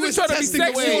shit? She wasn't trying to be testing the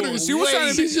sexual. waters. She was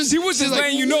trying to be. She was just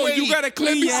letting you know you gotta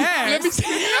clean your Let me ass.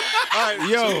 see. All right,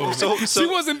 Yo, so She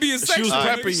wasn't being sexual. was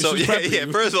prepping. So She's prepping. yeah.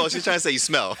 First of all, she's trying to say you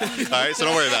smell. All right, so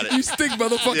don't worry about You it. stink,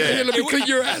 motherfucker. Yeah. Here, let me clean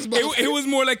your ass, motherfucker. It was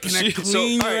more like, can I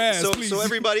clean all your right, ass, so, please? so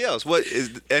everybody else, what is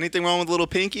anything wrong with little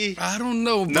pinky? I don't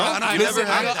know, bro. No, I don't you know. never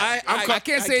had it? I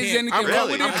can't say there's anything I'm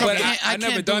wrong with it, really- but I I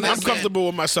never can't done do that. I'm comfortable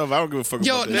with myself. I don't give a fuck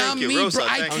Yo, about that. not Thank you, me, Rosa, bro.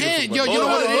 I thank you. can't. Yo, you Hold know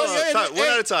on, what it hold is? on, one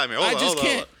at a time here. Hold I on, just hold on,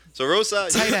 can't. hold on. So Rosa,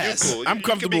 Tight you're ass. cool. I'm You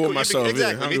comfortable can be with cool. myself, yeah.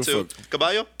 Exactly, I me don't give a too.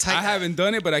 Caballo? Tight I haven't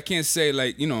done it, but I can't say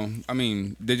like, I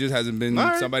mean, there just hasn't been All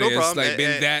right, somebody no that's problem. like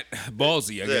been that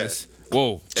ballsy, I guess.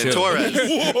 Whoa, And chill. Torres.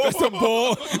 That's the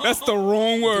ball. That's the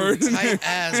wrong word. Tight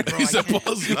ass, bro. I can't.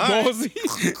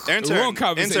 Ballsy. Intern, Wrong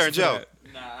conversation intern for Joe.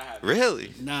 that.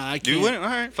 Really? Nah, I can't. Do you win? All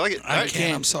right, fuck it. All I right.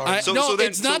 can't. I'm sorry. So- no, so then-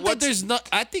 it's so not that what's- there's not.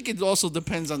 I think it also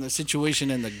depends on the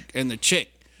situation and the chick.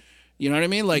 You know what I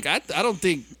mean? Like I don't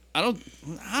think I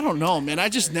don't know, man. I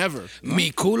just never.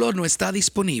 Mi culo no está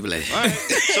disponible. All right.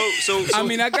 So I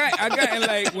mean, I got in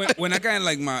like when I got in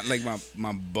like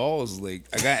my balls, like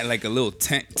I got in like a little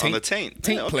taint On the taint.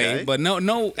 Yeah, play, okay. but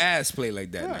no ass play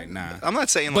like that. Like, nah. I'm not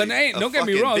saying But like ain't- a don't get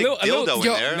me fucking wrong, big a little- dildo in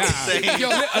yo, there. Nah, I'm saying Yo,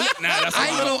 that's I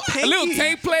ain't a little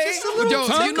taint play. Yo,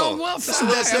 Tickle. you know what?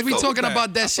 That's we talking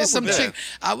about that shit. Some that.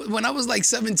 chick. When I was like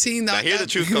 17, Now here the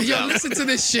truth comes yo, out. listen to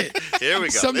this shit. Here we go.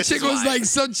 Some This chick is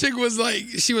was why. like,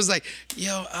 she was like,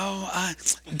 yo,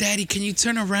 Daddy, can you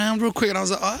turn around real quick? And I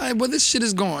was like, all right, well, this shit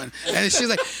is going. And she's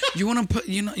like, you want to put,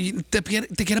 te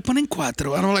quiere poner en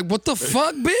cuatro. And I'm like, what the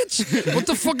fuck, bitch? What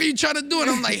the fuck are you trying to do? And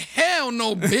I'm like, hell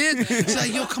no, bitch. She's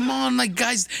like, yo, come on, like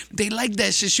guys, they like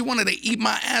that shit. She wanted to eat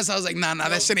my ass. I was like, nah,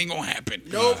 that shit ain't gonna happen.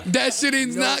 Nope. That shit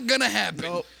is not gonna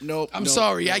happen. Nope. I'm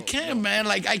sorry, I can't, man.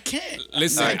 Like I can't.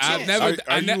 Listen, I can't.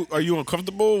 I've never. Are you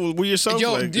uncomfortable with yourself?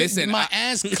 Yo, Like, listen, my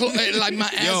ass, like my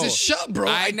ass Yo, is shut, bro.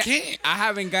 I can't. I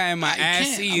haven't gotten my I ass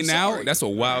can't. eaten I'm out. sorry. That's a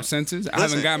wild sentence. I Listen,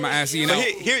 haven't gotten my ass eaten But out.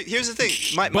 here's the thing.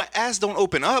 My ass don't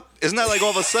open up. It's not like all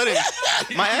of a sudden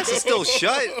my ass is still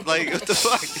shut. Like what the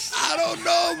fuck? I don't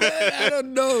know, man. I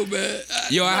don't know, man.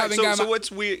 Yo, I haven't So gotten my.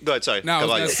 what's weird? Go ahead. Sorry. No, I was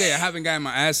Caballo. gonna say I haven't gotten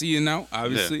my ass eaten out.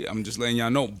 Obviously, I'm just letting y'all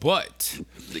know. But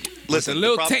Listen, the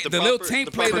little prop- taint- the little taint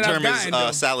the play proper that I've term is gotten,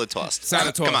 though. salad tossed.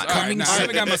 salad toss. Come on. All right, nah, I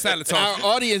haven't got my salad toss. Our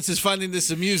audience is finding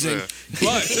this amusing.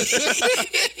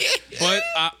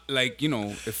 But like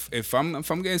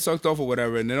if I'm getting sucked off or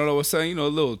whatever, and then all of a sudden a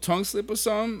little tongue slip or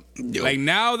something, like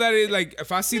now that it like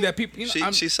if I see that people,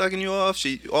 She's sucking you off.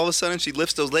 She all of a sudden she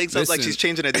lifts those legs up like Listen. she's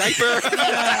changing a diaper.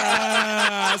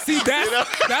 see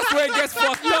that's where it gets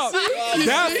fucked up.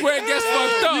 That's where it gets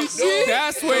fucked up.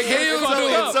 That's where it gets fucked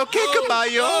It's up. okay,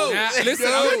 Caballo. Nah, listen,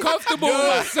 I'm comfortable with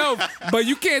myself, but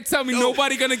you can't tell me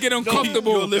nobody gonna get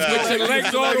uncomfortable with your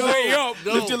legs all the way up.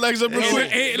 lift your legs up real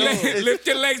quick. Hey, lift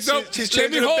your legs up. She's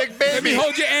Let me changing a hold- big baby. Let me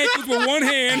hold your ankles with one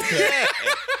hand.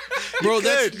 Bro,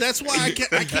 that's why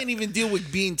I can't even deal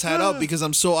with being tied up because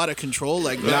I'm so out of control.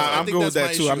 Like, Nah, I I'm think good with that's that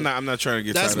my too. issue. I'm not trying to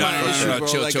get That's tied up. my issue, no, bro.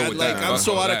 chill Like, with that. I'm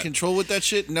so Fuck out of that. control with that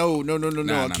shit. No.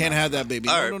 Nah, I can't have that, baby.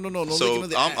 All right. No. Don't So look into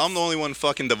the I'm ass. the only one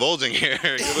fucking divulging here,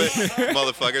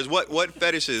 motherfuckers. What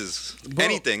fetishes? Bro.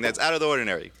 Anything that's out of the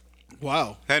ordinary.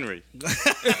 Wow. Henry.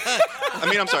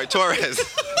 I'm sorry, Torres.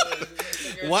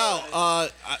 Wow.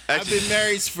 I've been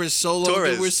married for so long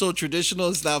Torres. that we're so traditional.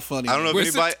 It's not funny. I don't know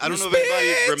if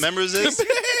anybody remembers this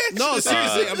No,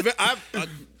 seriously.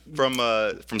 from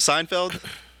Seinfeld.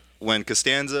 When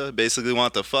Costanza basically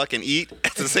wanted to fuck and eat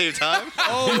at the same time.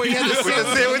 Oh, we had the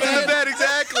Within the bed,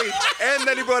 exactly. And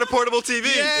then he brought a portable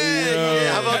TV.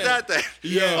 Yeah. How about that then?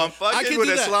 Yeah. I'm I fucking can with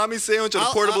do a that. salami sandwich and a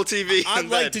portable TV. I'd in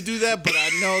like bed. to do that, but I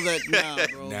know that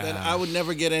bro. Then I would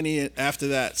never get any after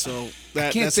that. So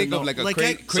Can't that's think a of no. like a I-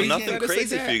 crazy So nothing fetish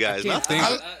crazy like for you that? guys. I can't Nothing.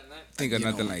 think of- think of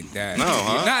nothing like that. No,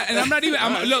 huh? And I'm not even.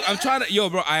 Look, I'm trying to. Yo,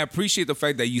 bro, I appreciate the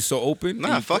fact that you so open.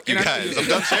 Nah, fuck you guys. I'm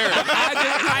done sharing.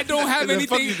 I don't have Then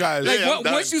anything. fuck you guys. Like Yeah, I'm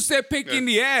done. once you said pick in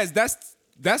the ass,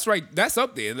 that's right. That's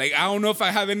up there. Like I don't know if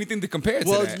I have anything to compare to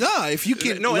Well, that. nah. If you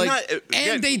can, No, like, not, again,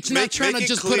 And they not trying to it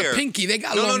just put clear. a pinky. They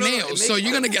got No, long no, no, nails, it so makes-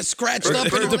 you're gonna get scratched up.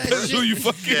 And all that Depends who shit. you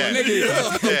fucking. Yeah.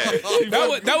 Nigga,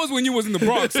 Yeah. that was when you was in the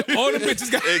Bronx. All the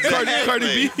bitches got Exactly.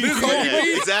 Cardi B.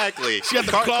 Yeah, exactly. She got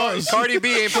the claws. Cardi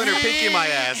B ain't putting her pinky in my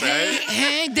ass, all right?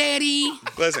 Hey, daddy.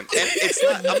 Listen, and it's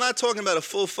not. I'm not talking about a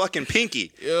full fucking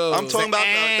pinky. I'm talking about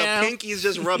the pinky's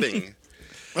just rubbing.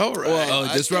 All right. Oh,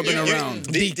 just rubbing around.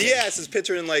 Diaz is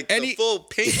picturing like the full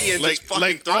pinky and just fucking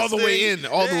like all the way thrusting. in,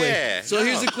 all the way. Yeah. so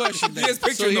here's the question. Then. He is So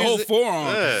picturing the here's whole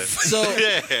forearm. Yeah. So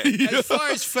Yeah. as far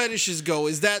as fetishes go,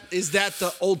 is that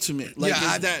the ultimate? Like,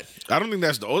 Yeah, is that I don't think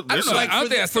that's the old. I don't know. like I don't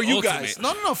think that's for the you ultimate. guys?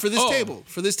 No, for this Oh. table.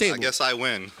 For this table. I guess I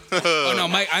win. Oh no,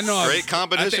 Mike. I know. Great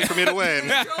competition for me to win.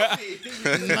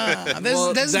 Nah,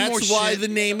 Well, there's that's more why shit. the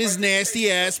name is Nasty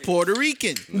Ass Puerto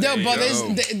Rican. No, but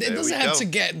go. it There doesn't we have go. to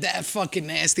get that fucking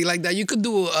nasty like that. You could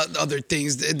do other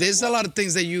things. There's a lot of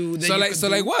things that you. That So you like, could so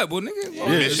do. like what? Well, nigga. Yeah,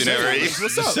 Missionary.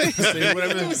 What's up? Say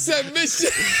whatever. What's that mission?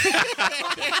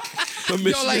 Yo,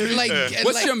 like,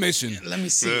 What's like- your mission? Let me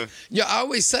see. Yeah. Yo, I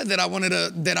always said that I wanted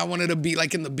to be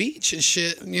like in the beach and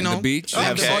shit. You know, the beach?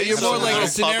 Have Okay. Oh, you're So more like a public.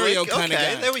 scenario kind of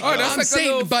Okay, guy. there we Oh, go. that's I'm like a saying,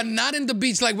 little- but not in the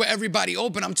beach like where everybody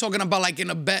open. I'm talking about like in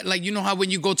a bed, like you know how when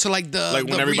you go to like the Like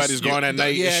when the everybody's gone at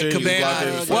night yeah, and shit. you just go out there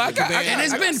cabana, and Well, fuck. I got, and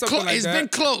it's I got been something like it's that. been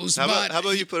closed. How but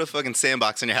about you put a fucking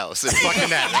sandbox in your house? It's fucking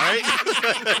that, right?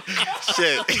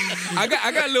 Shit. I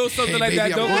got a little something Hey, like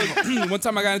baby, that I'm though. One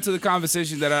time I got into the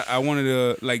conversation that I wanted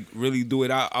to like really do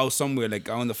it out somewhere, like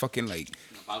on the fucking like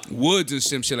woods and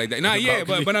some shit like that. Nah, yeah,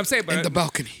 but I'm saying, but in the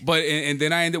balcony. But and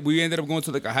then we ended up going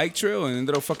to like a hike trail and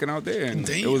ended up fucking out there, and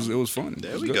Damn. it was fun.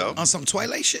 There we go. On some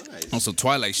Twilight shit. On some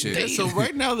Twilight shit. So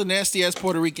right now, the Nasty Ass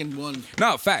Puerto Rican won.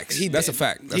 No, facts. He That's did. a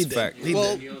fact. That's He a did. fact. He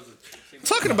Well, did.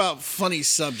 talking about funny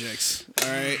subjects. All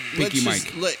right, Pinky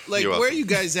like You're where are welcome. you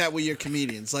guys at with your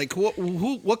comedians? Like,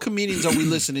 what comedians are we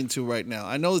listening to right now?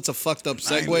 I know it's a fucked up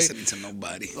I ain't segue. listening to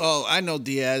nobody. Oh, I know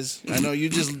Diaz. I know you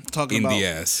just talking In about. the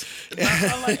ass.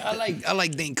 I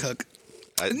like Dane Cook.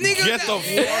 Nigga, Get the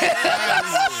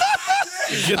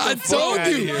I told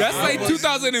you. that's like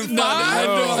 2005.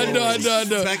 I know.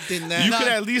 Expecting that. You could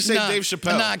at least say Dave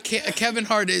Chappelle. Nah, Kevin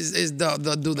Hart is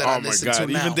the dude that I Oh my listen to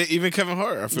god! now. Even Kevin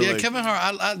Hart, I feel Yeah, like Kevin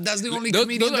Hart. That's the only Those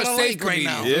comedian are that I safe like right comedians.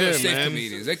 now. Those are Yeah, safe man.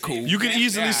 comedians. They're cool. you could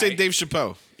easily say Dave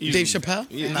Chappelle. Dave Chappelle?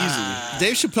 Yeah, Nah.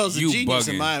 Dave Chappelle's a You genius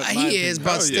in bugging. my He is, opinion. but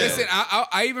Oh, yeah. still. Listen,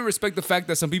 I even respect the fact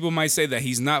that some people might say that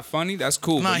he's not funny. That's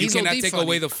cool. Nah, but you he's cannot OD take funny.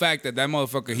 away the fact that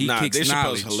motherfucker, he Nah, kicks Dave Chappelle's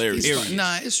knowledge. hilarious. Period.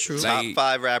 Nah, it's true. Like- Top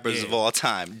 5 rappers of all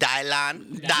time.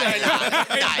 Dylan.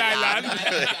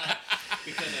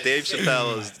 Dave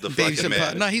Chappelle is the Dave fucking Chappelle.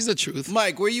 man. Nah, he's the truth.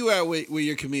 Mike, where you at with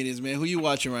your comedians, man? Who you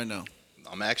watching right now?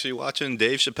 I'm actually watching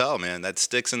Dave Chappelle, man. That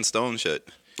sticks and stone shit.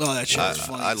 Oh, that shit is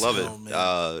funny. I as love hell,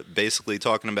 man. it. Basically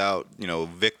talking about,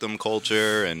 victim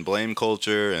culture and blame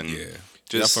culture and Yeah.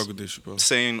 just I fuck with Dave Chappelle.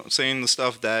 saying the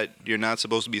stuff that you're not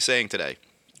supposed to be saying today.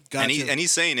 Gotcha. And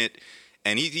he's saying it,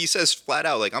 and he says flat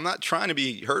out, like, I'm not trying to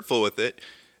be hurtful with it,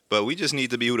 but we just need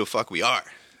to be who the fuck we are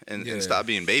and Yeah. stop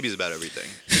being babies about everything.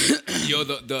 Yo,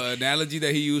 the analogy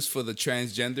that he used for the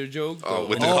transgender joke.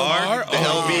 With the Oh, car, the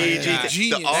oh, LBG, yeah. the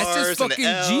Genius. R's That's just and the fucking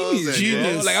L's genius,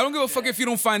 and- bro. Like I don't give a fuck if you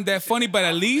don't find that funny, but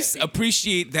at least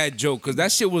appreciate that joke because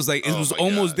that shit was like it Oh was my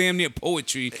almost God. damn near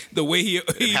poetry. The way he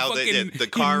how fucking the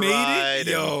car he made ride it,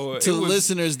 yo. to it the was-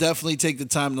 listeners, definitely take the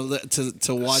time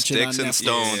to watch it on Sticks and Netflix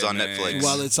Stones Yeah, on man. Netflix.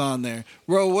 while it's on there.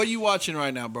 Bro, what are you watching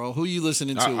right now, bro? Who you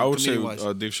listening to? I would say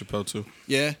comedian-wise? Dave Chappelle too.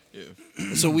 Yeah.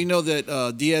 So we know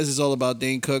that Diaz is all about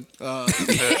Dane Cook.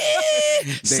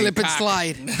 Slip and cock.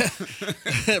 slide.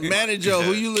 Manager,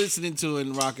 who you listening to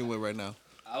and rocking with right now?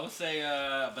 I would say,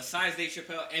 besides Dave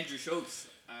Chappelle, Andrew Schultz.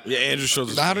 Yeah, Andrew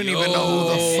Schultz. I don't even know who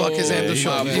the fuck is Andrew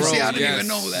Schultz. my You see, I bro, don't even yes.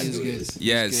 know who that dude is.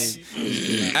 Yes.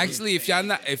 Actually, if y'all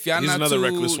not He's not another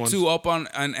reckless one. too up on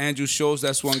Andrew Schultz,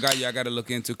 that's one guy y'all got to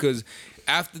look into because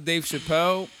after Dave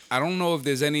Chappelle, I don't know if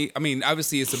there's any. I mean,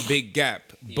 obviously it's a big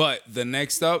gap, but the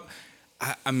next up,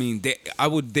 I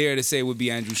would dare to say it would be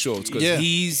Andrew Schultz because Yeah.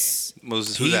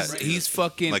 Moses, who's that? he's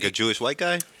fucking Like a Jewish white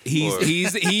guy? he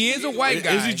is a white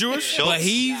guy. Is he Jewish? Schultz, But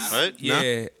he's right?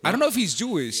 yeah. I don't know if he's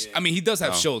Jewish. I mean, he does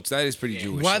have Schultz. That is pretty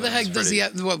Jewish. Why the heck does he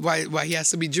have? Why he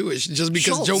has to be Jewish? Just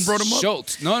because Joe brought him up?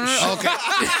 Schultz? No. Okay.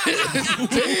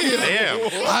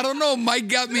 Damn. I don't know. Mike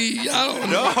got me. I don't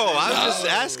know. No, I was just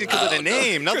asking because of the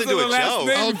name. Nothing to do of with the last Joe.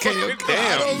 name. Okay.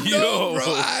 Damn. I don't know,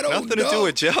 bro. I don't Nothing know. to do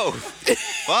with Joe.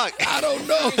 Fuck. I don't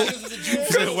know. Why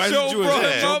is he Jewish? brought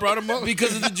him Joe up. brought him up.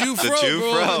 Because of the Jew The fro, Jew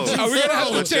bro. fro. Are we gonna have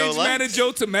to What Joe change likes.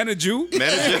 Manajo to Manajew?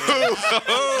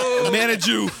 Manager. Man, a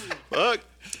Jew. Fuck.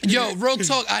 Yo, real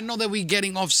talk. I know that we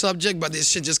getting off subject, but this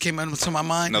shit just came into my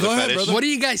mind. Another Go ahead, fetish. brother. What do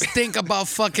you guys think about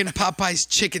fucking Popeye's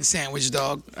chicken sandwich,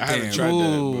 dog? I haven't Damn.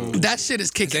 tried that. That shit is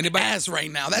kicking anybody- ass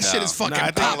right now. That shit is fucking Nah, I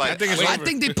think- popping. I think it's I over.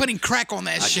 think they're putting crack on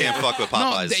that I shit. can't fuck with No,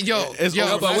 Popeyes. It's yo,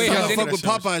 over. but wait, I has don't fuck with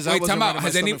Popeyes. I Wait, wasn't time out. right in my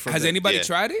Has stomach for a bit. anybody Yeah.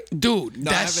 tried it? dude, No,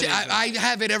 I that haven't shit. either. I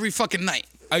have it every fucking night.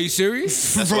 Are you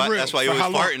serious? That's For why, real. that's why you For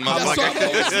always how farting, long? That's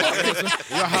motherfucker.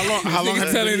 why- Yo, how long Niggas have you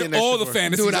been telling eating that all shit the for?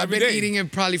 fantasies Dude, I've every been day. eating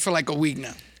it probably for like a week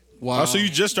now. Wow. Oh, so you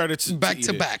just started to Back eat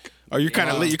to it. back. Oh, you're kind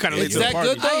of late. You're kind of late Is to the that party.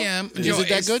 good, though? I am. Is Yo, it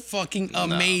that it's good? fucking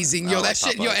amazing. I Yo, don't that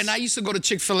like shit. Yo, Popeyes. and I used to go to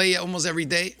Chick-fil-A almost every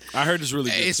day. I heard it's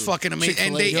really good. It's too. fucking amazing.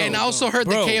 And Chick-fil-A, and I yo, also heard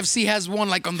bro. that KFC has one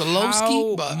like on the low How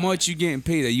ski, but much you getting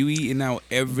paid? Are you eating out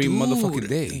every motherfucking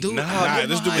day? Dude, Nah, I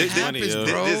this don't dude know how it makes money, happens, yo.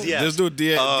 bro. This dude,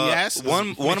 Diaz, One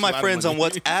makes of a my lot of friends on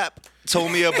money. WhatsApp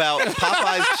told me about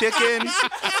Popeye's chicken.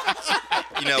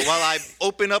 You know, while I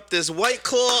open up this White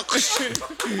Claw,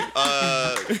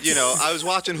 you know, I was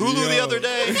watching Hulu the other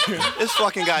day. This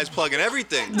fucking guy's plugging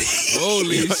everything.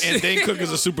 Holy shit. And Dane Cook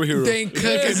is a superhero. Dane Cook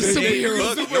is a Dane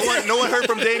superhero. Cook, no one heard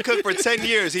from Dane Cook for 10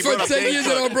 years. He For brought up 10 Dane years,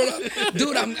 Cook. bro.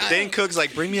 Dude, Dane Cook's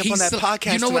like, bring me up on that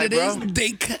podcast You know what tonight, it is?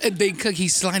 bro. Dane Cook,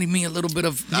 he's sliding me a little bit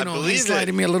of, I believe he's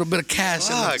sliding it. me a little bit of cash.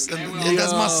 And Fuck.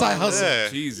 that's my side hustle. Yeah.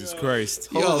 Jesus Christ.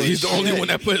 He's the only one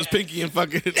that put his pinky in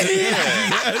fucking.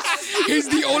 He's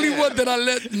the only one that I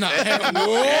let. Nah.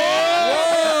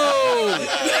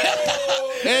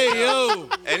 Hey, yo.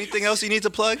 Anything else you need to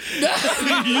plug? No.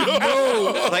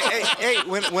 Like, hey,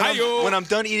 when I'm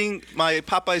done eating my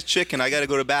Popeye's chicken, I gotta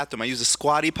go to the bathroom. I use a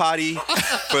squatty potty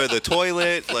for the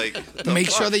toilet. Like,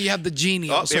 Make sure that you have the genie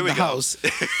Oh, also here in we the go. house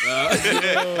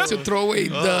to throw away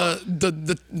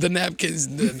the napkins,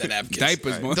 the napkins,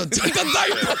 Diapers, man. the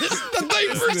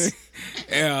diapers.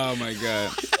 Yeah, oh my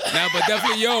god. Now, but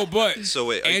definitely, but So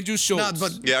wait, Andrew Schultz. Nah,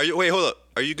 but yeah. Wait, hold up.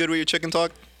 Are you good with your chicken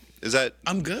talk? Is that?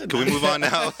 I'm good. Can we man. move on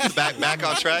now? back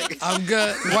on track. I'm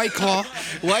good. White Claw.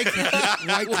 White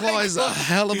Claw is a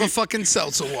hell of a fucking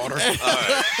seltzer water.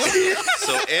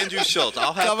 So Andrew Schultz,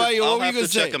 I'll have Caballo, to, what I'll were you have gonna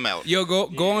to check say? him out. Yo, go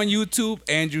on YouTube,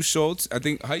 Andrew Schultz. I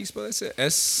think how you spell that?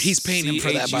 S. He's paying him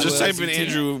for that, by the Just way. type in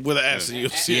Andrew with an S and you'll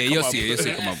see Yeah, it. you'll come see it. up. You'll see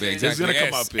it come up. Yeah, exactly. It's gonna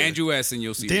come S. up. Yeah. Andrew S. And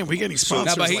you'll see. Damn, it. we getting Nah,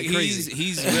 sponsors but like crazy.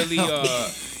 he's really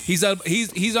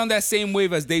he's on that same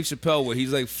wave as Dave Chappelle where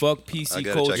he's like fuck I PC gotta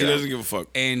check culture He it out. doesn't give a fuck.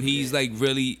 and he's like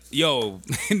really no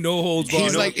holds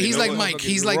barred. He's like No Mike. motherfucking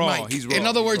He's like raw. Mike. He's raw. In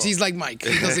other He's words, raw. he's like Mike.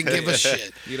 He doesn't give a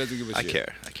shit. He doesn't give a I shit.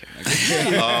 care.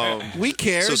 We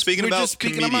care. So speaking We're about just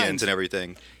speaking our comedians minds. and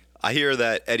everything, I hear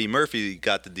that Eddie Murphy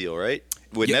got the deal, right?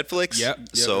 With Yep. Netflix. Yep.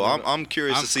 So Yep. I'm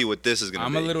curious to see what this is gonna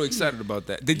I'm be. a little excited about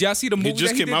that. Did y'all see the movie? He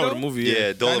just that came did, out with though? a movie.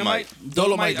 Yeah, Dolomite.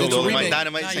 Dolomite. Oh, It's a Dolomite, remake.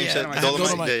 Dynamite, Not same yet. shit. I Dolomite.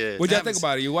 Dolomite. Yeah, yeah. What'd y'all haven't think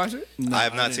about it? You watch it? No, I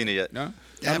have not didn't. seen it yet. No.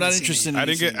 I'm not interested in I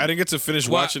didn't get to finish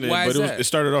Why- watching it, why but is it that?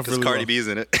 started off Because really Cardi well. B's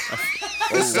in it.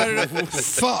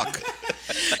 Fuck.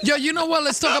 Yo, you know what?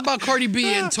 Let's talk about Cardi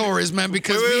B and TorreZ, man,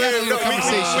 because we had a little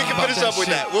conversation. We can about finish that up with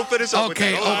shit. that. We'll finish up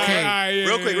Okay, with that. okay.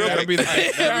 Real quick.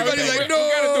 Everybody's like,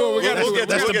 no. We'll get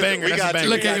That's to it. the We'll get to banger. it. We That's got the to. banger.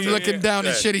 Look at him looking down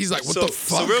and shit. He's like, what the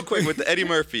fuck? So real quick with the Eddie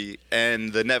Murphy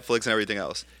and the Netflix and everything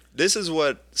else. This is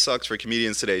what sucks for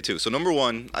comedians today too. So number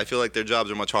one, I feel like their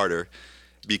jobs are much harder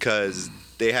because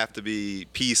they have to be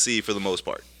PC for the most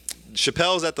part.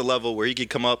 Chappelle's at the level where he could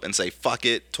come up and say "fuck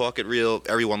it," talk it real.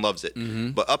 Everyone loves it.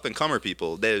 But up and comer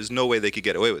people, there's no way they could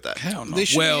get away with that. Hell no. They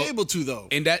should Well, be able to though.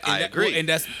 And I agree. And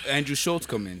that's Andrew Schultz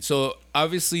come in. So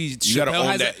obviously, You gotta Chappelle own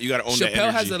has that. You gotta own that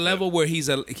Chappelle has energy. a level where he's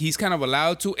kind of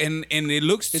allowed to, and it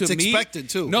looks to It's me expected,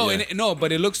 too. No, Yeah. no,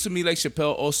 but it looks to me like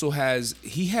Chappelle also has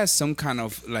some kind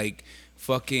of like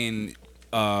fucking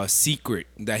secret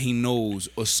that he knows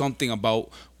or something about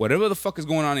whatever the fuck is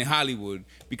going on in Hollywood,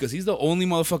 because he's the only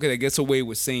motherfucker that gets away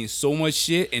with saying so much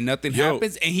shit and nothing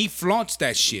happens, and he flaunts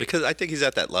that shit. Because I think he's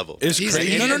at that level. It's He's-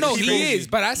 crazy. No, People- he is.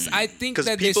 But I think Because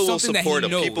that there's people will something that he support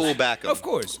him. knows. People will back him. Of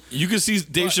course. You can see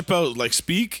Dave Chappelle like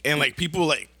speak and like people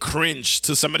like cringe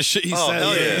to some of the shit he Oh, says.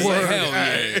 hell yeah. It's Well, like,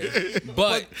 hell yeah.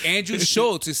 But Andrew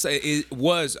Schultz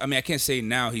was, I mean, I can't say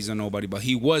now he's a nobody, but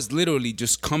he was literally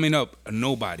just coming up a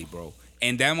nobody, bro.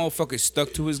 And that motherfucker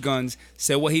stuck to his guns,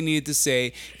 said what he needed to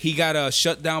say. He got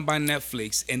shut down by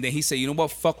Netflix, and then he said, you know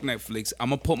what, fuck Netflix. I'm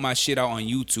gonna put my shit out on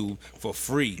YouTube for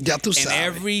free. Ya tú And sabes.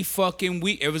 every fucking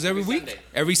week, it was every week? Sunday.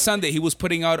 Every Sunday he was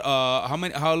putting out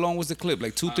how long was the clip?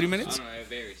 Like 2-3 minutes? I don't know, it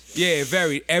varies. Yeah, it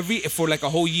varied. For like a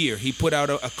whole year, he put out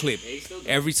a clip he's still doing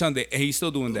every Sunday, and he's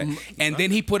still doing that. And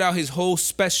then he put out his whole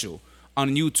special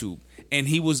on YouTube, and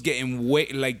he was getting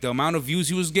the amount of views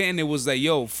he was getting. It was like,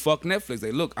 yo, fuck Netflix.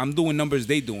 Like, look, I'm doing numbers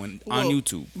they doing on Well,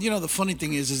 YouTube. You know, the funny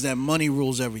thing is that money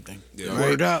rules everything. Yeah.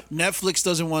 Word up. Netflix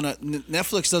doesn't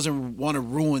want to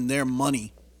ruin their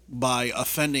money by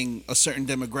offending a certain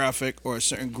demographic or a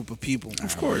certain group of people.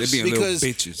 Of course. They're being little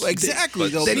bitches. Exactly.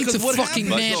 But- though, They need because to what fucking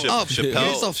happens- man up.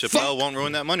 Chappelle, What the Chappelle fuck? won't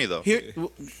ruin that money though. Here,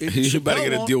 You better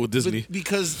get a Chappelle deal with won't, Disney.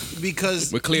 because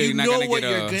We're clearly you not know gonna what get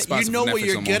you're a get- sponsor you know from what Netflix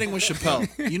you're no more. getting with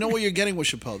Chappelle. You know what you're getting with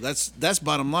Chappelle. That's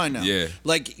bottom line now. Yeah.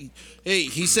 Like, hey,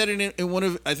 he said it in one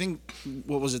of, I think,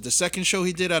 what was it, the second show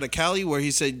he did out of Cali, where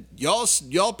he said,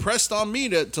 y'all pressed on me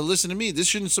to listen to me. This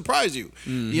shouldn't surprise you.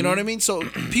 You know what I mean? So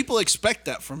people expect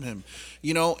that from him.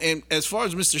 You know, and as far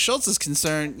as Mr. Schultz is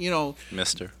concerned, you know,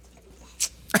 Mister.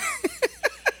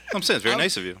 I'm saying it's very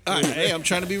nice of you. hey, I'm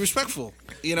trying to be respectful.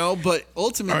 You know, but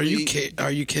ultimately,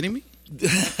 Are you kidding me?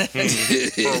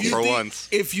 For once.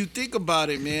 if you think about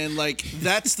it, man, like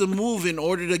that's the move in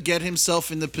order to get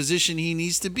himself in the position he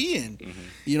needs to be in.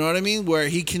 You know what I mean? Where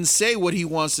he can say what he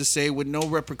wants to say with no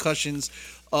repercussions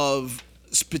of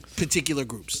particular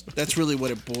groups. That's really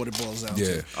what it boils down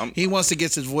Yeah. to. He wants to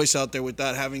get his voice out there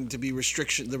without having to be the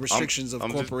restrictions of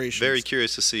I'm corporations. very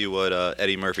curious to see what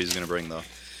Eddie Murphy's going to bring though.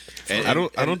 And, I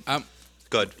don't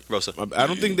Go ahead, Rosa. I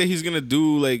don't think that he's gonna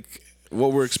do like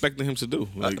what we're expecting him to do.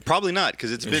 Like, Probably not,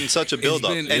 because it's been such a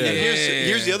build-up. been- And then yeah.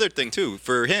 here's the other thing too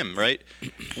for him, right?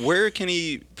 Where can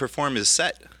he perform his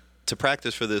set to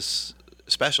practice for this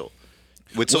special?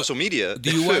 With social media, Do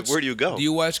you watch, where do you go? Do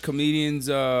you watch comedians?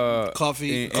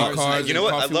 Coffee, in Cars, cars, You know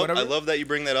what? Coffee, I whatever? love that you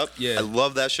bring that up. Yeah. I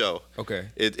love that show. Okay.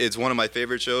 It's one of my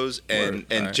favorite shows, and Word.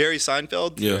 and Alright. Jerry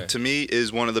Seinfeld Yeah. to me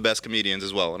is one of the best comedians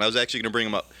as well. And I was actually going to bring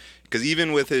him up because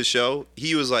even with his show,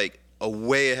 he was like a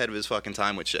way ahead of his fucking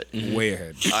time with shit. Way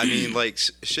ahead. I mean, like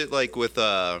shit like with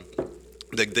the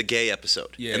gay episode.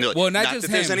 Yeah. And they're like, Well, not just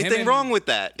that there's him. Him anything and- wrong with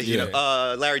that. You Yeah.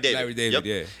 know, Larry David. Larry David, Yep.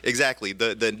 yeah. Exactly.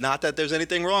 The not that there's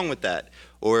anything wrong with that.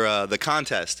 Or the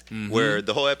contest, Mm-hmm. where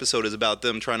the whole episode is about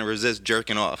them trying to resist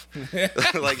jerking off.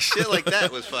 Like shit like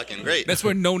that was fucking great. That's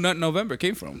where No Nut November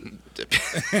came from. but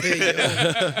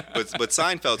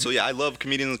Seinfeld. So yeah, I love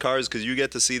comedians in cars because you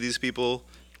get to see these people,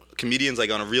 comedians like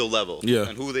on a real level, Yeah.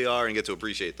 and who they are, and get to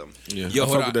appreciate them. yeah, Yo, I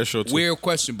hold fuck on. with that show too. Weird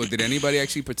question, but did anybody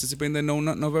actually participate in the No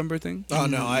Nut November thing? Oh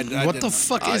no, I What the didn't.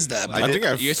 fuck is that? I bro? I think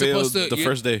I You're failed supposed to- the you-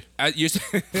 first day. You're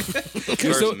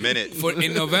First minute.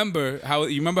 in November. How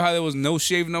you remember how there was No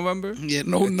Shave November? Yeah,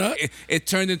 no nut. It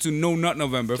turned into No Nut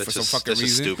November That's for some just- fucking that's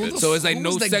just reason. stupid. So it's like Who no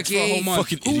was the sex for a gay whole month.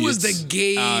 fucking Who was idiots. the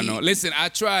gay? I don't know. Listen, I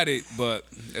tried it, but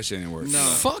that shit didn't work. No.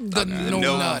 Fuck the no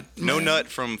nut. No nut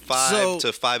from 5 So-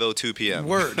 to 5:02 p.m.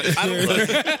 Word.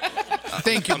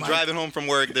 Thank you, I'm Mike. driving home from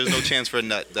work. There's no chance for a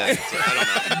nut. Then. So I don't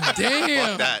know. Damn.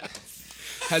 Fuck that.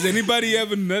 Has anybody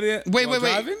ever nutted Wait, while wait,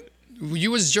 wait. driving?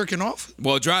 You was jerking off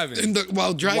While driving.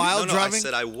 while driving. While No, driving? I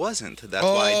said I wasn't. That's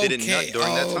why I didn't nut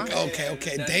during that time.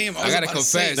 Okay. Damn. I was gotta about to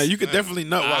say, confess. Now you could definitely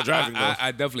nut while driving though. I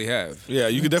definitely have. Yeah,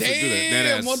 you could definitely do that. Dead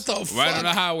ass. what the fuck? Right on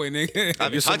the highway, nigga.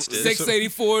 I've touched it.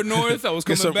 684 North. I was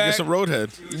Get coming some, back. get some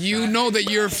roadhead. You know that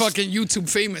you're fucking YouTube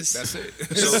famous. That's it.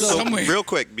 So Somewhere. real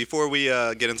quick, before we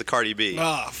get into Cardi B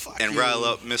Ah, fuck and you. rile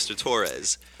up Mr.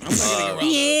 TorreZ,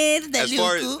 Yeah, as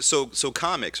far as so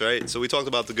comics, right? So we talked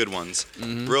about the good ones.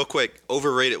 Mm-hmm. Real quick,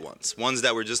 overrated ones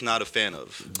that we're just not a fan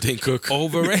of. Dane Cook.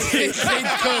 Overrated.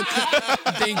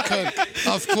 Dane Cook,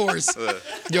 of course.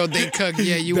 Yo, Dane Cook,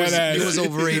 yeah, you was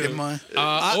overrated, man.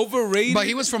 Overrated. But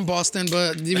he was from Boston.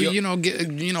 But you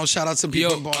know, shout out to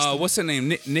people in Yo, Boston. what's her name?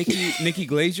 Nikki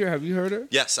Glazier. Have you heard her?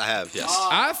 Yes, I have. Yes.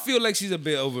 I feel like she's a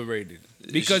bit overrated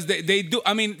because they do.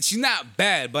 I mean, she's not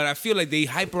bad, but I feel like they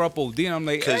hype her up OD, and I'm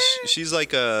like, Because she's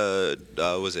like a,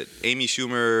 was it Amy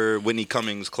Schumer, Whitney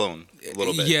Cummings clone a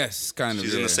little bit. yes, kind of.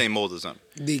 She's in yeah. the same mold as them.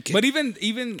 DK. But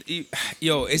even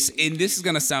yo, it's and this is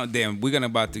gonna sound damn. We're gonna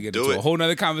about to get Do into it. a whole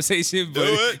nother conversation. But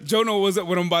it. Joe knows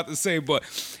what I'm about to say. But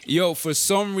yo, for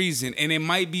some reason, and it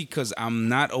might be because I'm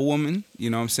not a woman. You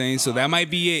know what I'm saying? So that might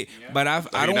be it. But I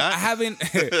you're not? haven't.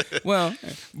 well,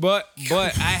 but I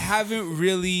haven't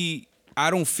really. I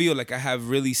don't feel like I have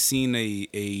really seen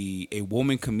a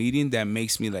woman comedian that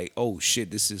makes me like, oh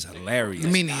shit, this is hilarious. I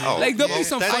mean, Like there'll be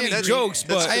some funny jokes,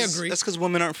 but I agree. That's because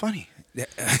women aren't funny.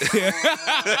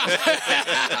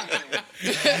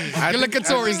 Look at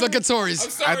Tories. Look at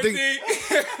Tories. I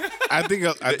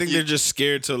think they're just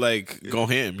scared to like go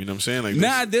ham. You know what I'm saying? Like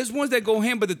Nah, there's ones that go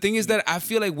ham, but the thing is that I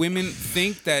feel like women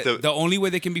think that the only way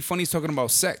they can be funny is talking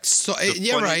about sex. So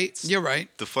you're right. You're right.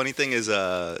 The funny thing is,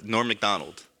 Norm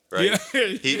Macdonald, right? Yeah.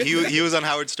 he was on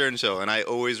Howard Stern show, and I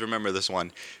always remember this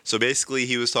one. So basically,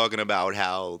 he was talking about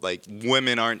how like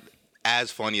women aren't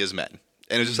as funny as men.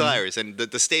 And it was just hilarious. And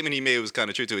the statement he made was kind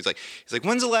of true too. He's like,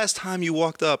 when's the last time you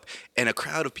walked up and a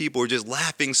crowd of people were just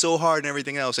laughing so hard and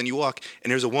everything else, and you walk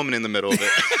and there's a woman in the middle of it?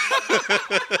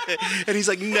 And he's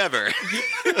like, never.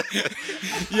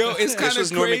 Yo, it's kind of This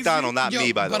was Norm Macdonald, not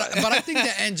me, by the way. But I think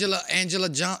that Angela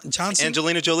Johnson.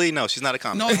 Angelina Jolie, no, she's not a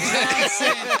comic. No,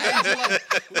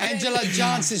 Angela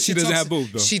Johnson. She doesn't have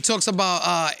boobs, though. She talks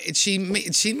about she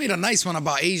made a nice one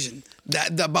about Asian.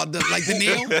 About the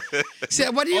nail.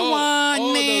 Said, what do you want?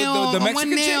 Nail. The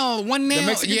Mexican chick? One nail.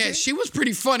 Mexican Yeah, chick? she was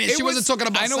pretty funny. She wasn't talking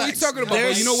about I know what sex. you're talking about.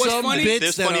 There's But you know what's some funny? bits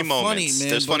There's that funny are moments. funny, man.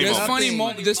 There's funny There's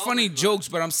moments. there's funny jokes,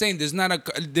 but I'm saying there's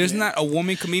not a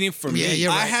woman comedian for me. Yeah, you're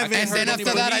right. I haven't and then heard after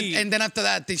that, anybody-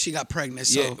 I think she got pregnant.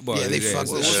 So Yeah, well, they yeah, fucked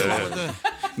so- with her.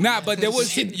 Nah, but there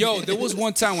was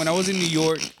one time when I was in New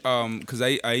York, because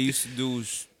I used to do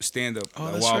stand up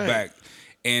a that's while right. back.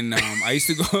 And I used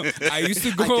to go.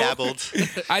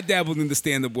 I dabbled in the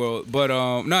stand-up world, but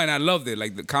no, and I loved it.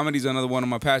 Like the comedy's another one of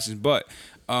my passions. But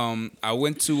I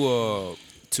went to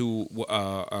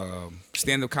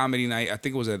stand-up comedy night. I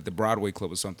think it was at the Broadway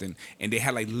Club or something, and they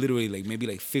had like literally like maybe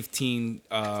like 15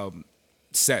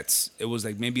 sets. It was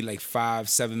like maybe like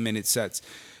 5-7 minute sets,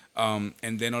 and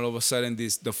then all of a sudden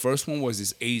the first one was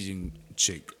this Asian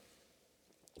chick.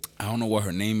 I don't know what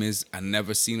her name is. I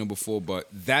never seen her before, but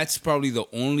that's probably the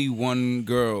only one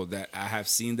girl that I have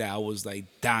seen that I was like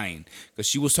dying, because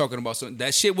she was talking about some.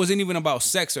 That shit wasn't even about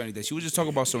sex or anything. She was just talking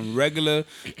about some regular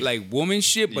like woman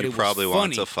shit, but You it was probably funny.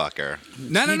 want to fuck her.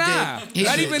 Nah. He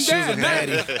Not did. even She was a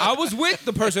that. I was with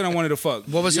the person I wanted to fuck.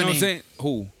 What was you her know name? What I'm saying?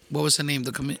 Who? What was her name?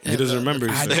 he doesn't remember.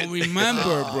 I don't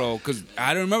remember, bro, because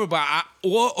I don't remember. But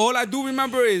all I do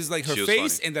remember is like her She was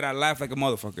face funny. and that I laughed like a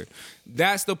motherfucker.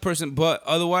 That's the person. But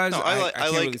otherwise, No, I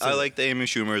can't really say I that. like the Amy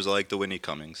Schumers. I like the Whitney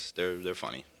Cummings. They're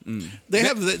funny. They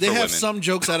have women. some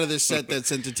jokes out of this set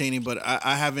that's entertaining, but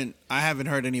I haven't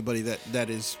heard anybody that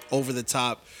is over the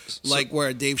top, like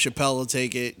where Dave Chappelle will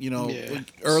take it. You know, Yeah.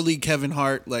 early Kevin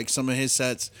Hart, like some of his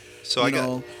sets. So you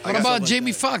know, What about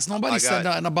Jamie Foxx? Nobody said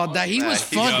nothing about that. He was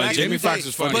Nah, fun. he's- Jamie Foxx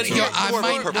is funny. But too. yo, I More of a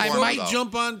might performer, though.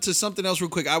 jump on to something else real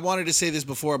quick. I wanted to say this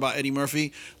before about Eddie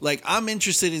Murphy. Like, I'm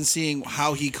interested in seeing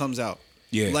how he comes out.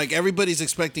 Yeah. Like, everybody's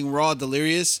expecting Raw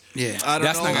Delirious. Yeah. I don't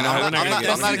That's know. not gonna happen.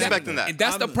 I'm not expecting that. And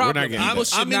that's the not problem. getting People that.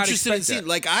 should I'm not interested in expect seeing. that.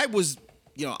 Like, I was,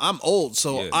 I'm old,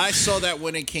 so Yeah. I saw that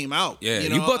when it came out. Yeah, you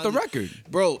know? you bought the record.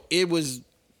 Bro, it was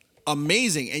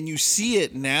amazing. And you see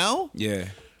it now, Yeah.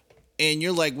 and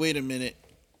you're like, wait a minute.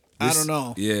 I This- don't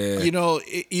know. yeah. You know,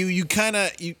 you kind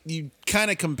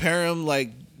of compare him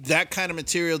like that kind of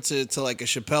material to like a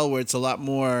Chappelle, where it's a lot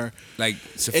more Like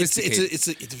sophisticated. it's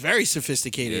very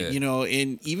sophisticated, Yeah. you know,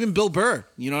 and even Bill Burr,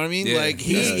 you know what I mean? Yeah. Like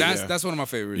he that's one of my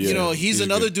favorites. you know, he's he's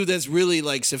another good. dude that's really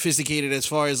like sophisticated as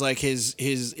far as like his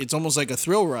it's almost like a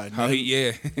thrill ride. How man.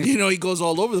 he You know, he goes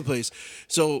all over the place.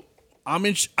 So I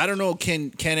don't know,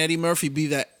 can Eddie Murphy be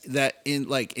that in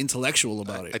like intellectual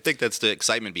about I it? think that's the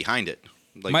excitement behind it.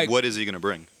 Like, Mike- what is he gonna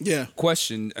bring? Yeah.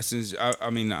 Question, since I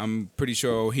mean I'm pretty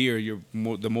sure here you're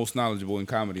the most knowledgeable in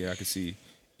comedy I could see.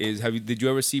 Did you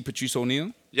ever see Patrice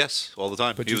O'Neal? Yes, all the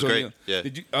time. He Patrice was great. O'Neal. Yeah.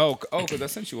 Did you? Because I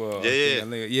sent you a Yeah.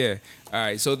 thing. Yeah. All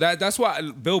right. So that's why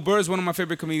Bill Burr is one of my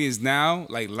favorite comedians now,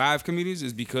 like live comedians,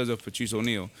 is because of Patrice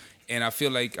O'Neal. And I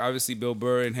feel like obviously Bill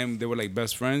Burr and him, they were like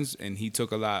best friends, and he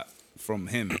took a lot from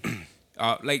him.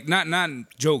 Like not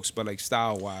jokes, but like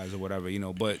style wise or whatever, you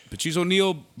know. But Patrice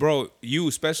O'Neal, bro, you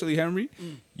especially Henry,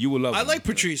 you would love. I him. like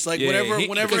Patrice. Like Yeah, whenever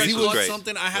I Patrice was watch great.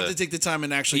 something, I have Yeah. to take the time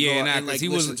and actually Yeah, go nah, and like he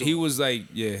listen was to he him. was like,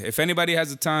 yeah. If anybody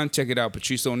has the time, check it out.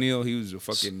 Patrice O'Neal, he was a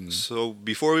fucking. So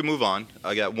before we move on,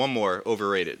 I got one more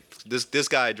overrated. This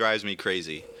guy drives me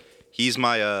crazy. He's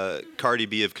my Cardi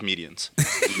B of comedians.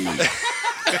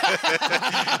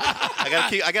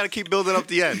 I gotta keep building up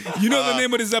the end. You know the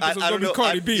name of this episode is I gonna don't be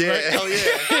Cardi B, yeah, right? Hell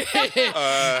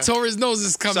yeah. TorreZ knows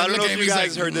is coming. So I don't know Look if at you him, he's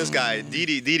guys like, heard this guy.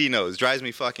 Didi knows. Drives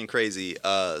me fucking crazy.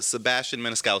 Sebastian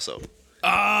Maniscalco.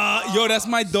 Yo, that's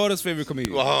my daughter's favorite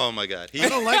comedian. Oh my god. I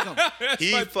don't like him.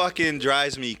 He fucking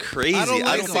drives me crazy. I I don't don't,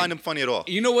 like him. find him funny at all.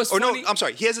 You know what's or funny? no, I'm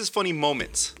sorry. He has his funny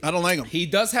moments. I don't like him. He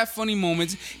does have funny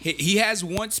moments. He has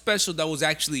one special that was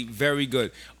actually very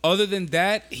good. Other than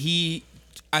that, he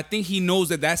I think he knows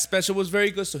that special was very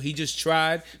good, so he just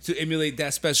tried to emulate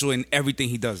that special in everything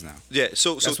he does now. Yeah,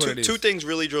 so That's what it is. two things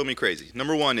really drove me crazy.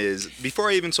 Number one is, before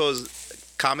I even saw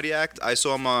his comedy act, I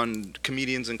saw him on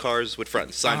Comedians in Cars with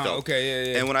Friends, Seinfeld.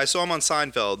 Okay, yeah. And when I saw him on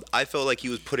Seinfeld, I felt like he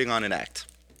was putting on an act.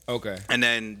 Okay. And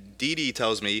then Dee Dee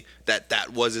tells me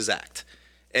that was his act.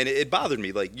 And it bothered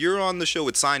me. Like, you're on the show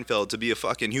with Seinfeld to be a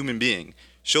fucking human being.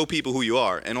 Show people who you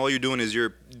are. And all you're doing is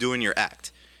you're doing your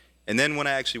act. And then when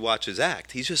I actually watch his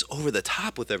act, he's just over the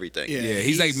top with everything. Yeah,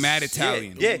 he's like mad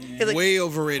Italian. Yeah. He's like, Way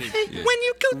overrated. hey, when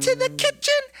you go to the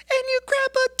kitchen and you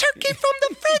grab a turkey from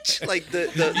the fridge. Like the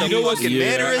fucking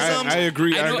mannerisms. I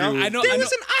agree. I know. There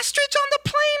was an ostrich on the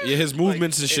plane. Yeah, his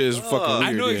movements and shit is fucking weird.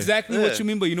 I know yeah. exactly what you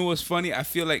mean, but you know what's funny? I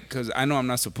feel like, because I know I'm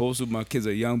not supposed to, my kids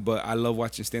are young, but I love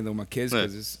watching stand-up with my kids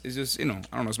because it's just, I don't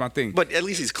know, it's my thing. But at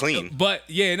least he's clean. But,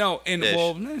 yeah, no, and, Ish.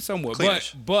 well, somewhat.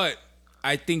 Cleanish. But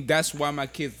I think that's why my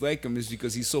kids like him, is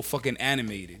because he's so fucking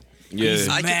animated. Yeah. He's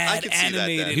I mad can see that,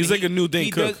 animated. then. He's like a new Dane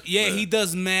he Cook. He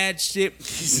does mad shit,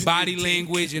 body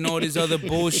language and all this other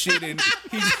bullshit. And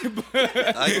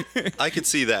I could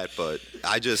see that, but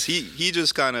he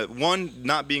just kind of, one,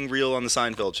 not being real on the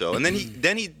Seinfeld show, and then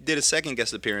he did a second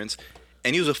guest appearance,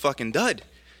 and he was a fucking dud.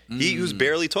 He was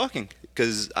barely talking,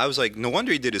 because I was like, no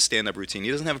wonder he did his stand-up routine.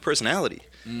 He doesn't have a personality.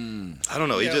 I don't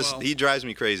know. He drives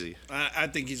me crazy. I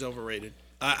think he's overrated.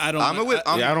 I don't. I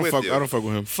don't fuck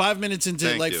with him. 5 minutes into,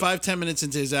 Thank like you. 5-10 minutes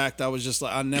into his act, I was just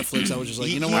like, on Netflix. I was just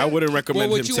like, you know what? I wouldn't recommend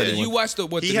what him you, to anyone. you watched the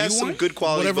He new has some one? good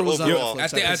quality, Whatever but was on overall,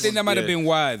 Netflix. I think that might have been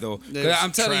why though. 'Cause It's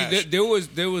I'm telling you, trash.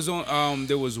 there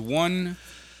was one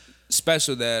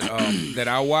special that that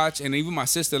I watch, and even my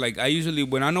sister, like, I usually,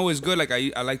 when I know it's good, like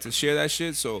I like to share that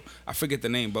shit, so I forget the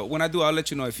name. But when I do, I'll let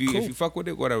you know if you fuck with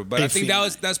it, whatever. But I think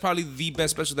that's probably the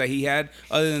best special that he had.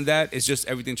 Other than that, it's just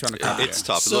everything trying to copy. it's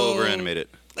tough. It's a So- little over animated.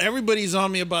 Everybody's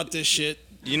on me about this shit.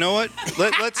 You know what?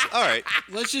 Let's all right.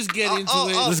 Let's just get into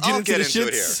it. I'll get into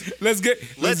it here. Let's go.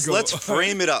 Let's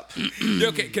frame it up. Yo,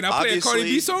 okay, can I play a Cardi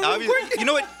B song real quick? You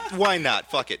know what? Why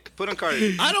not? Fuck it. Put on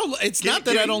Cardi. I don't. It's not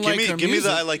that I don't like her Give me music.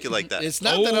 the I like it like that. It's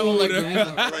not that I don't like her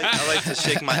music. I like to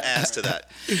shake my ass to that.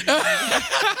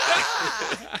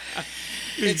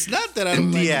 It's not that I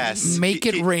don't like The her ass. Make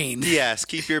it rain. The ass.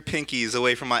 Keep your pinkies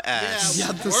away from my ass.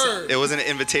 Yeah, word. It was an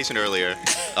invitation earlier.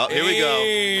 Oh, here we go.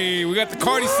 Hey, we got the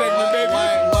Cardi segment, baby.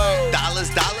 Dollars.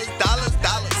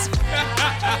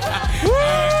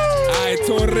 All right,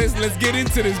 TorreZ, let's get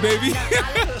into this, baby.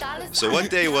 So what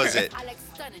day was it?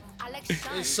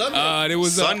 It's Sunday. It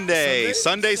was Sunday.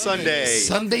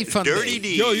 Sunday fun Dirty day.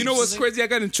 D. Yo, you know what's crazy? I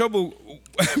got in trouble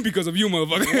because of you,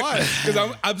 motherfucker. Why?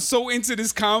 Because I'm so into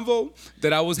this convo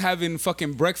that I was having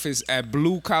fucking breakfast at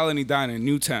Blue Colony Diner in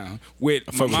Newtown with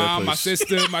my fuck with that mom, my place.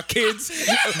 sister, my kids.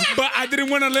 But I didn't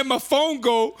want to let my phone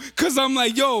go because I'm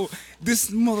like, yo, this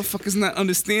motherfucker's not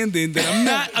understanding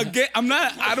that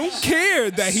I don't care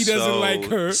that he doesn't like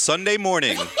her. Sunday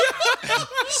morning.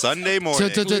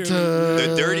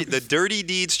 The Dirty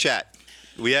Deeds chat.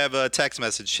 We have a text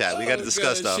message chat. We got to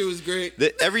discuss stuff. She was great.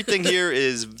 Everything here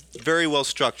is very well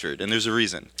structured, and there's a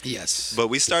reason. Yes. But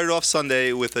we started off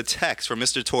Sunday with a text from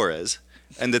Mr. TorreZ,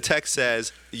 and the text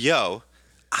says, "Yo,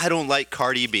 I don't like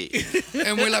Cardi B."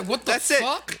 And we're like, what the That's it.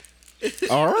 fuck?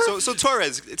 All right. So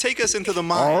TorreZ, take us into the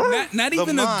mind. Not The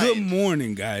even a good mind.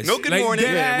 morning, guys. No good morning.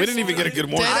 dead Yeah, ass- We didn't even get a good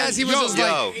morning. Deadass, he was just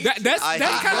Yo, like, That's I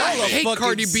kind hate of hate fucking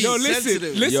Cardi B. Yo, listen,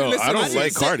 sensitive. listen. I don't didn't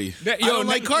like say- Cardi. I don't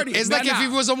like Cardi. it's like if he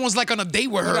was almost like on a date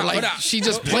with her, like she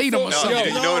just played him or No,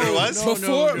 something. you know what it was?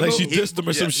 Before, Like she dissed him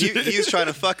or some He shit. was trying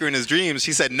to fuck her in his dreams.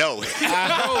 He said no.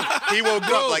 He woke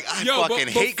up like, I Yo, fucking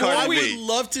but hate before I Cardi would B.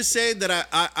 love to say that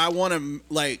I want to,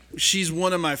 like, she's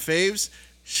one of my faves.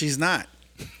 She's not.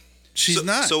 She's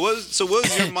not. So what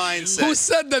was your mindset? Who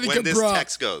said that he when could this bra?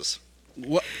 text goes?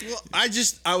 Well, I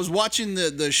was watching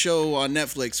the show on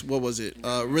Netflix. What was it?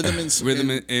 Rhythm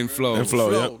and Flow. And Flow,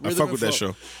 Flow, yeah. I Rhythm fuck and with that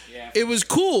Flow. show. It was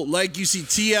cool. Like, you see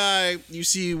T.I., you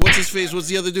see what's his face? What's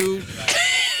the other dude?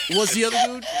 What's the other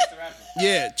dude?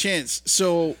 Yeah, Chance.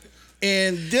 So,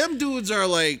 and them dudes are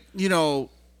like, you know,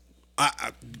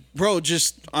 bro,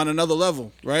 just on another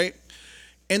level, right?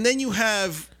 And then you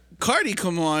have Cardi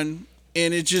come on,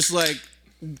 and it's just like,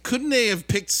 couldn't they have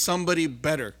picked somebody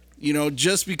better? You know,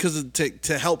 just because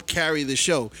to help carry the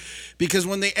show. Because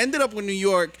when they ended up in New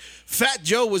York, Fat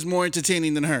Joe was more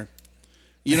entertaining than her.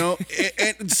 You know,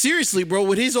 and seriously, bro,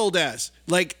 with his old ass,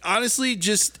 like, honestly,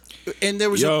 just and there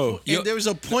was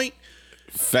a point.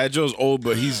 Fat Joe's old,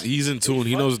 but he's in tune.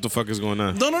 He knows what the fuck is going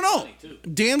on. No,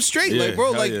 damn straight, Yeah, like,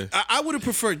 bro, hell like, yeah. I would have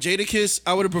preferred Jadakiss.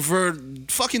 I would have preferred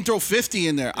fucking throw 50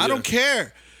 in there. I don't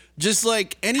care. Just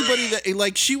like anybody that,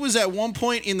 like, she was at one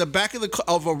point in the back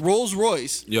of a Rolls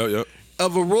Royce. Yo.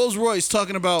 of a Rolls Royce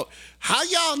talking about how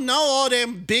y'all know all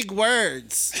them big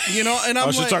words, you know? And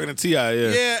I'm she's talking to T.I.,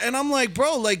 yeah, and I'm like,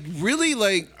 bro, like really,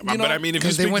 like you know? But I mean, if you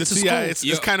 'Cause they speak went to to T.I.,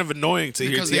 school. it's kind of annoying to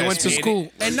hear Because T.I. they went to speak.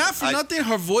 school. And not for nothing,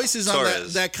 her voice is on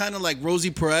TorreZ. that kind of like Rosie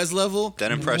Perez level.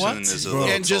 That impression is a little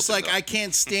And just insulting, like I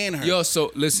can't stand her. Yo,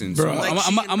 so listen, Bro. so Like,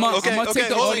 I'm gonna Okay, take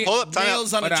the hold audience. up, time out.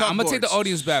 nails on the I'm gonna take the chalkboards.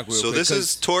 audience back real So quick. this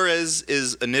is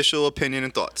TorreZ's initial opinion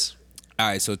and thoughts. all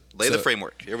right. So Lay the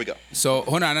framework. Here we go. So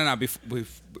hold on, no.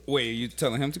 Wait, are you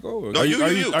telling him to go? Or? No, Are you,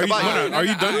 you Come hold on. on, are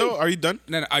you done though? Are you done?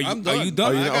 No, I'm are done. you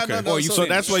done? Are you I got okay? nothing else to So say.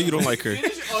 that's why you don't like her.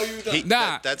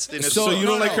 Nah. That's the initial. So you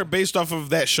don't No, like no. her based off of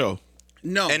that show.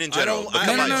 No, And in I general, don't. but I,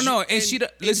 come No, on. no. And in, listen.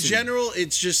 in general,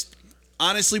 it's just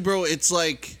honestly, bro. It's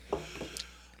like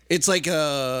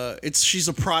she's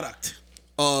a product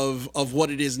of what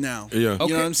it is now. Yeah. You know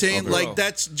Okay. what I'm saying? Okay. Like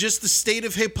that's just the state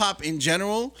of hip hop in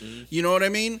general. You know what I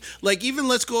mean? Like even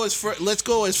let's go as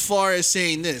far as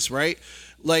saying this, right?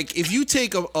 Like if you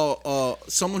take a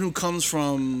someone who comes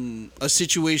from a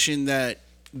situation that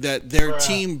their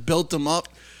team built them up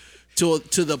to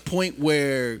the point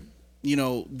where you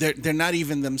know they're not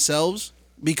even themselves,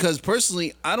 because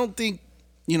personally I don't think,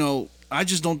 you know, I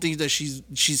just don't think that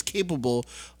she's capable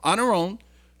on her own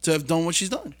to have done what she's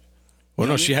done. Well,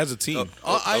 no, she has a team.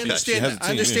 I okay. understand She has that. a I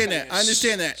team, understand yeah. that. I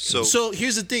understand that. So-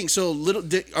 Here's the thing. So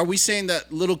are we saying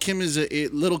that Little Kim was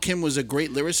a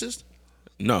great lyricist?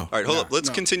 No. All right, hold up. Let's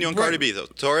continue on Cardi B though.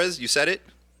 TorreZ, you said it,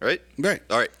 right? Right.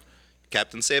 All right.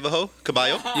 Captain Save-A-Ho,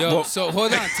 Caballo. Yo, so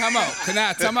hold on, time out.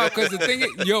 Time out, because the thing is,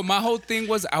 yo, my whole thing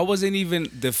was I wasn't even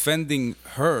defending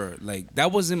her. Like,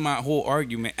 that wasn't my whole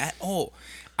argument at all.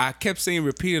 I kept saying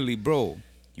repeatedly, bro,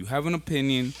 you have an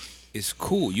opinion, it's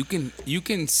cool. You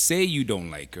can say you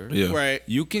don't like her. Yeah. Right.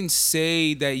 You can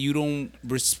say that you don't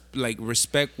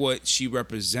respect what she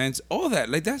represents. All that,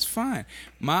 like, that's fine.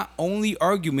 My only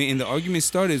argument, and the argument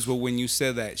started, is when you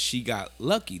said that she got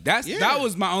lucky. That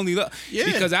was my only Yeah.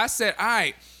 because I said, all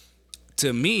right,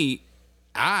 to me,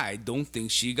 I don't think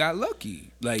she got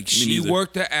lucky. Like, she neither.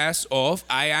 worked her ass off.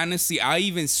 I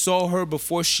even saw her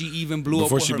before she even blew Before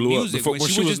up with she her blew up. music. Before- when when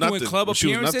she she was was just doing nothing. club When she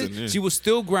was appearances, nothing, yeah. she was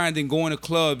still grinding, going to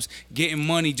clubs, getting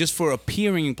money just for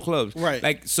appearing in clubs. Right.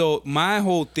 Like, so my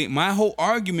whole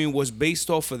argument was based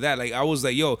off of that. Like, I was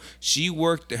like, yo, she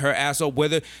worked her ass off.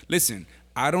 Listen,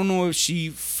 I don't know if she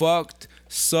fucked,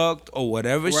 sucked, or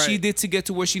whatever she Right. did to get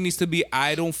to where she needs to be.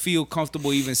 I don't feel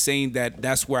comfortable even saying that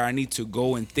that's where I need to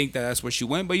go and think that that's where she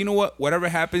went. But you know what? Whatever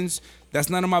happens, that's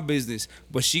none of my business.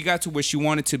 But she got to where she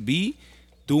wanted to be,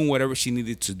 doing whatever she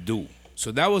needed to do.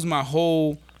 So that was my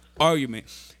whole argument.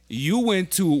 You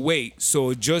went to wait.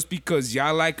 So just because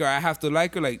y'all like her, I have to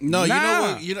like her. Like, No, nah. you know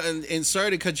what? You know, and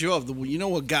sorry to cut you off. You know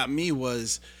what got me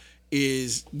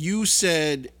is you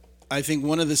said, I think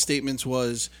one of the statements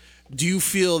was, do you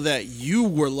feel that you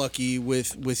were lucky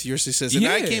with your success? And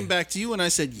I Yeah. came back to you and I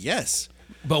said yes.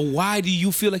 But why do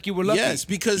you feel like you were lucky? Yes,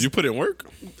 because You put in work?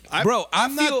 Bro,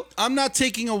 I'm not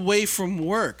taking away from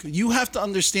work. You have to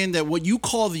understand that what you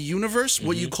call the universe,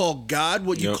 what you call God,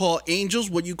 what you Yep. call angels,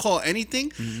 what you call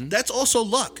anything, that's also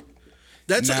luck.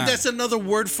 That's Nah. that's another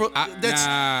word for that's.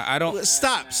 I don't.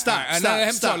 Stop. I'm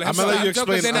gonna let you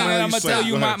explain. I'm gonna tell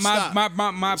you my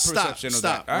Stop. perception of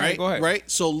that. All right, Right. go ahead. Right.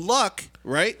 So luck.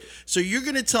 Right. So you're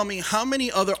gonna tell me how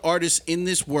many other artists in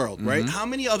this world, right? How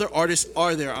many other artists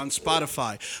are there on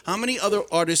Spotify? How many other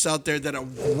artists out there that are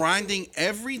grinding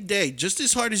every day just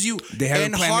as hard as you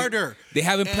and harder? They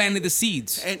haven't And- planted the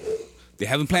seeds. And They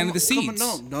haven't planted the come on,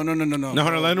 seeds. no. No,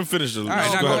 hold on, let him finish. All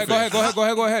right, now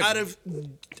go ahead. Out of,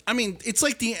 I mean, it's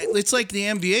like the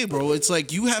NBA, bro. It's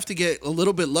like you have to get a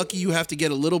little bit lucky, you have to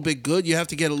get a little bit good, you have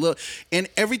to get a little, and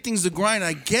everything's the grind.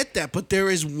 I get that, but there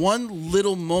is one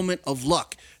little moment of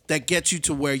luck that gets you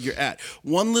to where you're at.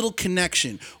 One little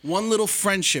connection, one little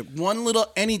friendship, one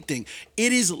little anything.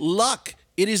 It is luck.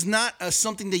 It is not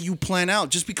something that you plan out.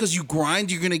 Just because you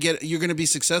grind, you're gonna be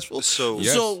successful. So-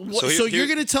 Yes. So you're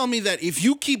gonna tell me that if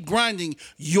you keep grinding,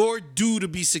 you're due to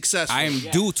be successful. I am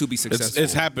due to be successful.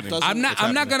 It's happening. Doesn't- I'm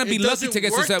not gonna be It lucky doesn't to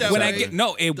get work successful. that When I way. get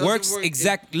no, it Doesn't works work.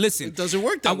 exact. Listen, It doesn't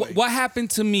work that way. What happened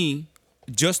to me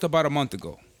just about a month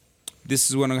ago? This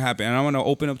is what's gonna happen, and I want to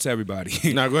open up to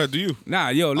everybody. Nah, go ahead. Do you? Nah,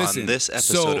 yo, listen. On this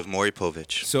episode of Maury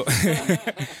Povich. So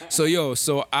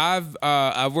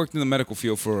I've worked in the medical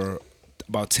field for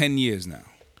about 10 years now.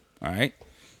 All right,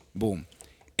 boom.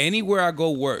 Anywhere I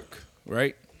go work,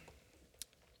 right?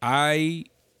 I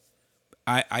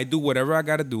do whatever I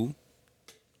gotta do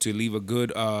to leave a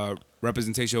good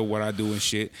representation of what I do and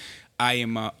shit. I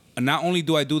am not only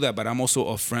do I do that, but I'm also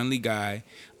a friendly guy.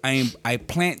 I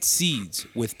plant seeds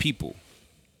with people.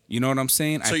 You know what I'm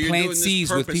saying? So I you're plant doing this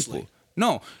seeds with purposely? people.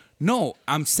 No, No,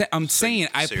 I'm saying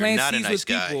I so you're plant not a seeds nice with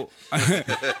guy.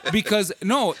 people because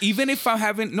no, even if I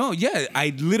haven't, no, yeah,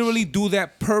 I literally do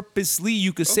that purposely.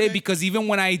 You could say because even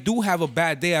when I do have a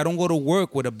bad day, I don't go to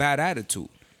work with a bad attitude.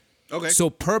 Okay. So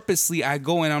purposely, I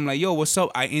go and I'm like, yo, what's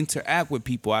up? I interact with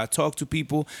people. I talk to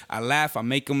people. I laugh. I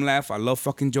make them laugh. I love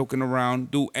fucking joking around.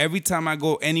 Dude, every time I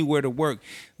go anywhere to work,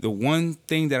 the one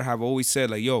thing that I have always said,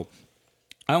 like, yo,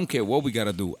 I don't care what we got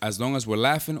to do. As long as we're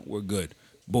laughing, we're good.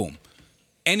 Boom.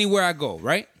 Anywhere I go,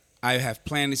 right? I have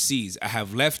planted seeds. I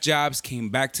have left jobs, came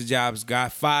back to jobs,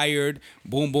 got fired.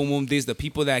 Boom, boom, boom. The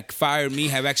people that fired me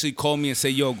have actually called me and say,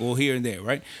 yo, go here and there,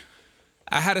 right?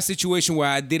 I had a situation where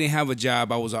I didn't have a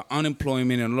job. I was on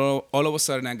unemployment, and all of a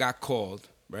sudden I got called,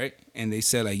 right? And they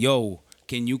said, like, yo,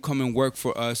 can you come and work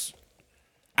for us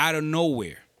out of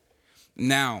nowhere?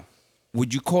 Now,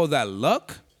 would you call that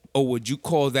luck? Or would you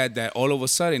call that all of a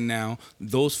sudden now,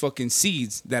 those fucking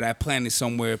seeds that I planted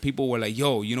somewhere, people were like,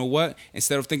 yo, you know what?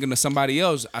 Instead of thinking of somebody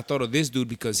else, I thought of this dude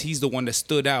because he's the one that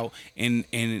stood out and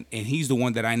he's the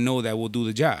one that I know that will do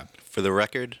the job. For the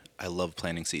record, I love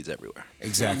planting seeds everywhere.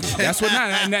 Exactly. That's what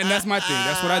and that's my thing.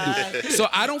 That's what I do. So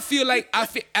I don't feel like I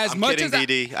feel as I'm much kidding, as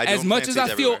DD. I as don't much plant as I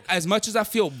seeds feel everywhere. as much as I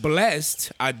feel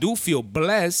blessed. I do feel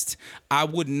blessed. I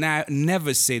would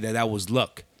never say that was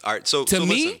luck. All right, so To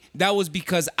me, listen. that was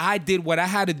because I did what I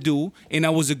had to do, and I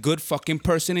was a good fucking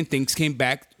person, and things came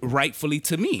back rightfully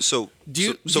to me. So Do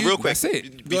you- real quick, That's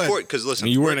it. before, because listen,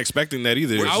 And you weren't expecting that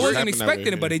either. It I just wasn't happened that expecting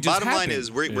way. it, but it just bottom happened. line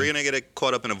is we're gonna get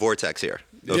caught up in a vortex here,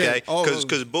 okay? Oh.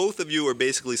 Because both of you are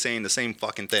basically saying the same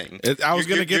fucking thing. I was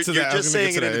gonna get to You're that. I was just gonna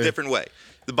saying get it to in that, a yeah. different way.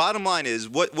 The bottom line is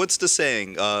what's the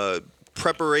saying?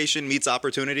 Preparation meets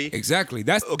opportunity. Exactly.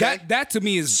 That's Okay. that to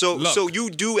me is So luck. so you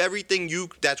do everything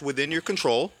that's within your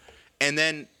control, and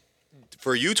then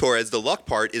for you, TorreZ, the luck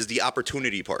part is the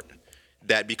opportunity part.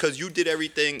 That because you did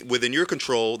everything within your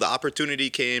control, the opportunity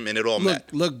came and it all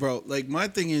met. Look, bro. Like my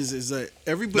thing is that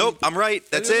everybody. Nope, I'm right.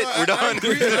 That's it. We're done. I agree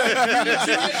with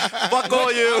you. Fuck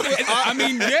all you. I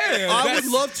mean, yeah. I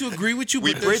would love to agree with you,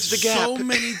 We but there's bridged the gap. so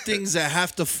many things that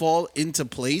have to fall into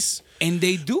place. And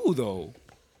they do though.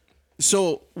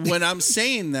 So when I'm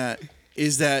saying that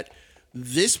is that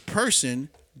this person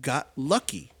got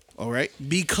lucky, all right?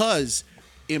 Because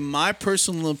in my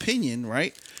personal opinion,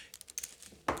 right?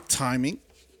 Timing,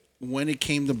 when it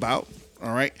came about,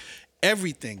 all right?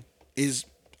 Everything is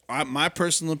my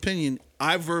personal opinion.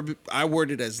 I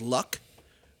word it as luck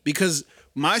because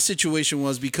my situation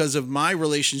was because of my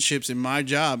relationships and my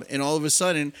job, and all of a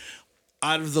sudden,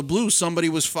 out of the blue, somebody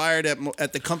was fired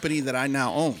at the company that I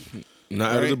now own.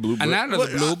 Not out of the blue. And out of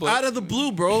the blue, but Out of the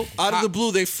blue, bro. Out of the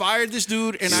blue, they fired this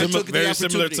dude, and I took the very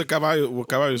opportunity. similar to Caballo. What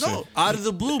Caballo said. No, out of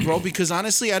the blue, bro. Because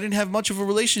honestly, I didn't have much of a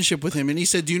relationship with him, and he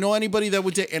said, "Do you know anybody that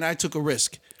would take?" And I took a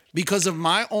risk because of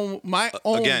my own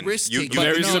Again, risk you- taking. you-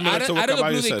 Very no, similar out to of, what out of the blue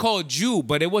Caballo they said. called you,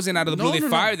 but it wasn't out of the blue No, they no,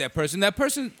 no. fired that person. That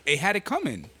person, it had it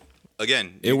coming.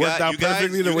 Again, It worked out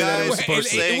perfectly the way that it was supposed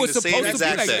to. Saying It was the same supposed to be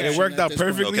exact like thing. that. It worked out At this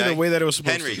point, perfectly okay? the way that it was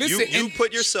supposed Henry, to. Listen, you and-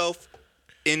 put yourself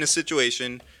in a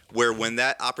situation where when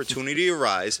that opportunity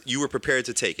arises, you were prepared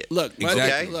to take it. Look, Exactly.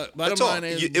 Okay? Look, That's bottom all. line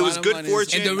is, It was bottom good line is-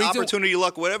 fortune, And the reason- opportunity,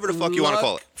 luck, whatever the fuck you want to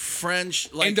call it. French,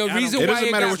 like, And the I don't reason care. It why doesn't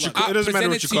it matter got what you call it. It doesn't matter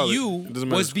what you presented call to it. you It doesn't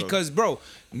matter was what you call it. because, bro,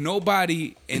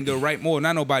 nobody in the right, well,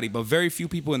 not nobody, but very few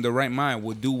people in the right mind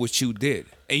would do what you did.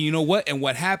 And you know what? And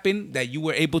what happened that you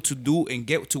were able to do and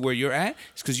get to where you're at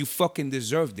is because you fucking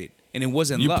deserved it. And it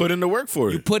wasn't You luck. put in the work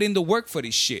for You it. put in the work for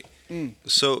this shit.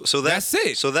 So That's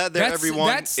it. So that there, That's- everyone,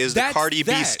 that's- is the that's Cardi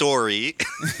B that. story.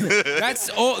 That's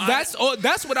all. That's all.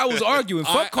 That's what I was arguing.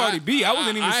 Fuck Cardi B. I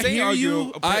wasn't even I saying hear arguing.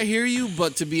 you. I hear you,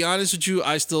 but to be honest with you,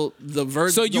 I still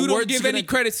So you don't give any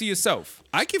credit to yourself.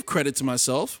 I give credit to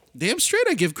myself. Damn straight,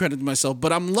 I give credit to myself.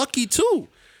 But I'm lucky too.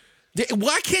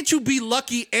 Why can't you be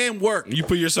lucky and work? You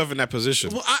put yourself in that position.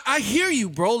 Well, I hear you,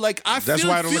 bro. Like I That's feel,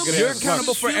 why I don't feel, look at it feel- as luck. You're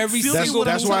accountable for every feel single what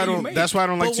I'm That's why I saying. you don't. make. That's why I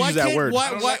don't like But to why use that can't- word. Why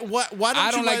don't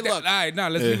I don't you like that. luck? All right, no,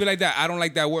 let's leave it like that. I don't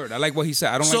like that word. I like what he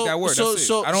said. I don't like that word. That's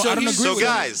it. I don't agree here's- with that.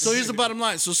 guys. So here's the bottom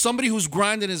line. So somebody who's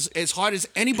grinding as hard as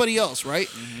anybody else, right?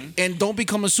 And don't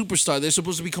become a superstar. They're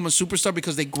supposed to become a superstar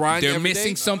because they grind. They're every day?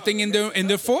 missing something in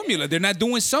their formula. They're not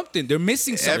doing something. They're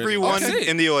missing something. Everyone That's it.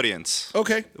 in the audience,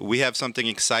 Okay. we have something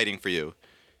exciting for you.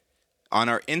 On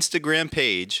our Instagram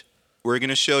page, we're going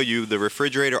to show you the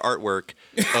refrigerator artwork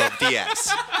of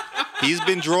Diaz. He's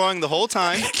been drawing the whole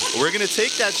time. We're gonna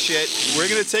take that shit. We're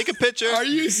gonna take a picture. Are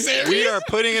you serious? We are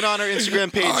putting it on our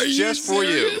Instagram page just for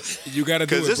you. You gotta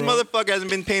do it, Because this bro. motherfucker hasn't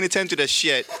been paying attention to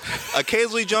shit.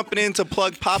 Occasionally jumping in to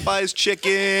plug Popeye's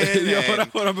chicken. Yo, And,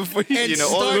 hold on, before you, you know,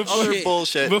 all the start- other okay.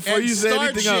 bullshit. before And you say start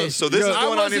anything shit. else. So this is going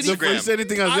on wasn't even- Before you say Instagram.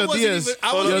 anything else, I yo, wasn't Diaz. even,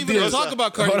 I wasn't even Diaz. gonna talk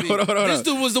about Cardi B. Hold on. This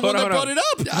dude was the one that brought it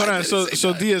up. Hold on.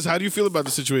 So Diaz, how do you feel about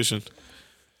the situation?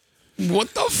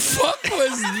 What the fuck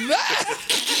was that?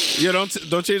 Yeah, don't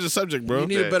change the subject, bro. You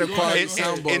need a better quality In-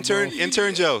 soundboard,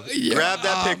 intern Joe, grab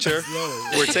that picture.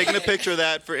 We're taking a picture of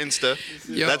that for Insta.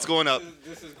 Yo. That's going up.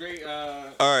 This is great.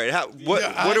 All right,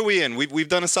 what are we in? We've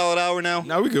done a solid hour now.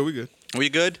 Now we good. We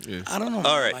good? I don't know.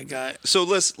 All right. My God. So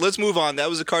let's move on. That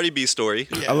was a Cardi B story.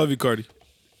 I love you, Cardi.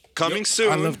 Coming soon.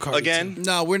 I love Cardi, again.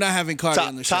 No, we're not having Cardi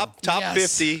on the show. Top Yes.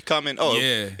 50 coming. Oh,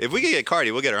 Yeah. If we can get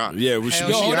Cardi, we'll get her on. Yeah, we should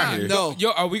Hell get yeah. out here. No.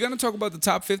 Yo, are we gonna talk about the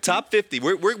top 50? Top 50.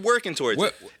 We're working towards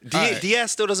What- it. all right.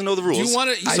 Diaz still doesn't know the rules. Do you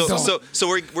wanna- I So don't. so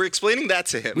we're explaining that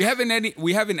to him. We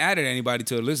haven't added anybody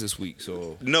to the list this week,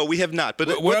 so No, we have not. But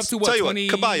we're up let's to what, tell you 20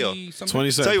 what, Caballo. something?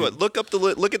 27. Tell you what, look at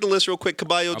the list real quick,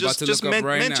 Caballo. about Just to just look up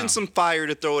right mention now. some fire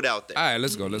to throw it out there. All right,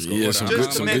 let's go. Yeah, Hold some on. good-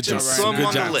 Just to some mention jobs. some Good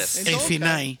on the jobs. list.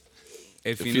 F9.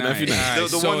 The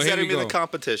ones that are in the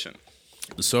competition.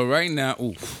 So right now,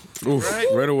 oof.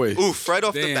 Right away. Oof, right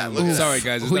off the bat. Damn. Look at that. Sorry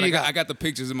guys, it's Who that you got? I got the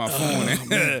pictures in my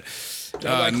phone.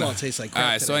 White no. Claw tastes like All crap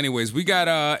right, so today. anyways, we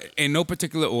got in no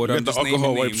particular order. You I'm got just the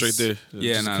alcohol naming wipes names. right there.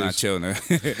 Yeah, Just in nah, case.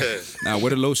 chill. Nah, where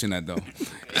the lotion at though?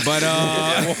 But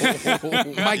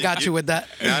Mike got you with that.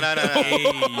 No. hey,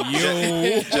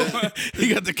 yo, He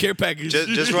got the care package.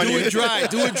 Just run Do your it dry.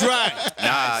 Do it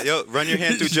dry. run your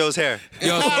hand through Joe's hair.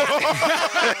 yo,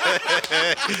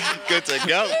 Good to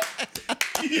go.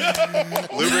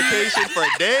 Lubrication for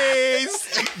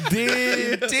days.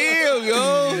 Damn,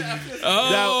 yo.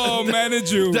 oh,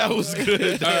 manager. That was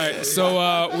good. All right,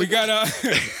 so we got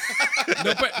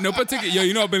no particular. Yo,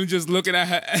 you know I've been just looking at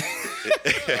her.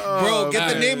 Bro,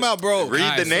 get the name out, bro. Read All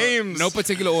right, the so names. no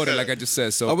particular order, like I just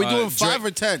said. So Are we doing Dre- 5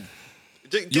 or 10?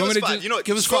 Give You want us me to five. just- You know what?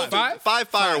 give us Scroll five. through. Five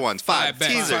fire ones. Five.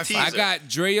 bet. Teaser. I got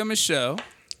Drea Michelle.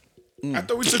 I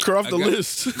thought we took her off the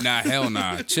list. Nah, hell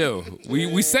nah. Chill.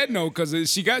 We said no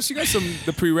because she got some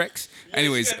the prereqs.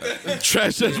 Anyways,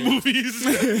 Trash ass movies.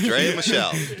 Dre and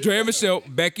Michelle. Drea Michelle,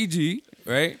 Becky G,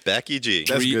 right? Becky G.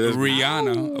 That's good.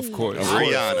 Rihanna, of course.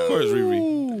 Rihanna. Of course,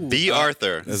 Riri. B.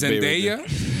 Arthur. That's baby right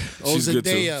Zendaya, Oh, She's good too.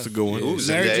 Zendaya. It's a good one. Ooh, Mary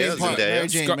Zendaya, Jane Park. Zendaya. Mary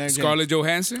Jane. Mary Jane. Scarlett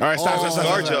Johansson. All right, stop.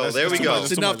 Scarjo, there we go.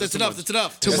 That's enough. That's enough. That's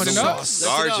enough. Too much That's enough.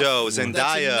 sauce. Scarjo,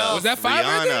 Zendaya. Was that five?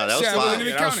 Rihanna. Right there? That was Shit, I wasn't five.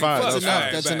 even That was counting. five. Fuck. That was All Enough.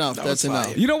 right, That's bet. enough. That's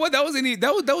enough. You know what? That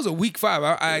was a weak five.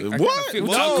 I kinda What? feel-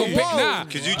 Whoa, Nah.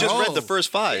 Because you just read the first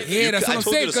five. Yeah, that's I what I'm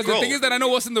told saying. you to Because the scroll. thing is that I know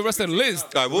what's in the rest of the list.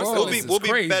 All right, we'll be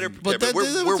crazy. better But prepared. But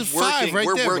that we're was a five working. right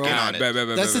We're there, working bro. on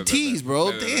it. That's the tease,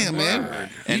 bro. Damn, man.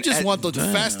 You just want the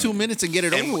fast 2 minutes and get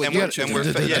it over with. And we're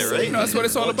yeah, right. That's what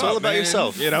it's all It's about. all about man.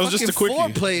 yourself. Yeah, that was just a quickie.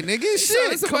 foreplay, nigga.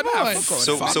 Shit, It's come about- on. fuck on.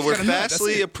 So Fuck, we're gotta know, that's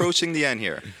fastly it. approaching the end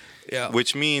here. Yeah.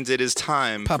 Which means it is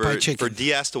time Popeye for chicken.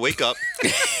 Diaz to wake up.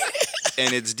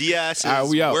 And it's Diaz's All right,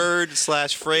 we out.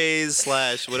 word/phrase/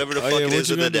 whatever the fuck it what is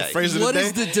you of the gonna do? day. Phrase of What the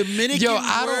is day? the Dominican Yo,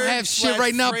 I don't word have shit slash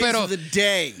right now, phrase pero- of the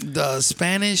day? The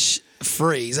Spanish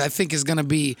phrase I think is gonna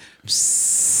be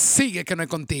 "Sigue que no es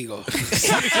contigo."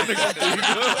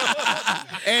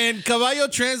 And Caballo,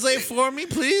 translate for me,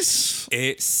 please.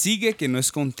 Sigue que no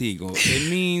es contigo. It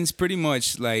means pretty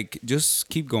much like just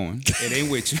keep going. It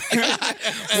ain't with you.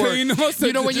 So,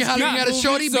 You know when you're hollering at a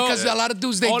shorty because a lot of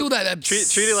dudes they all- do that. Treat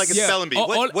it like a Yeah. spelling bee.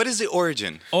 All- What is the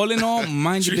origin? All in all,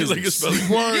 mind your Treat it like business. a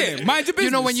spelling Yeah, mind your business.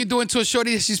 You know when you're doing to a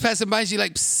shorty, she's passing by, and she's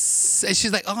like, "Psst," and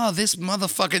she's like, "Oh, this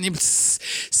motherfucker," and you, "Psst,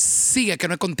 sigue que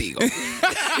no es contigo."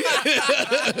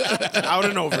 Out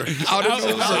and over. Out of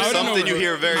So something you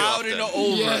hear very Out often. and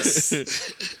over. Yes.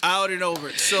 Out and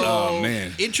over. So, Oh,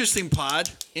 man. interesting pod.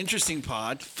 Interesting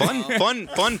pod. Fun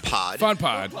pod. Fun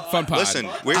pod. Listen,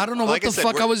 we're, I don't know like what the said,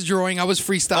 fuck we're- I was drawing. I was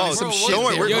freestyling Oh, some bro, shit. don't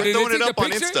worry, there. we're Yo, did throwing they it take up the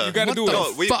on picture? Insta. You gotta What do the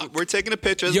it. No, fuck? we're taking a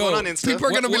picture. It's Yo, going on Insta. People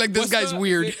are gonna be like, "This what's guy's the-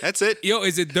 weird." That's it. Yo,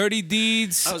 is it Dirty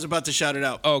Deeds? I was about to shout it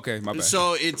out. Oh, okay, my bad.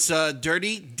 So it's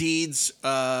dirty deeds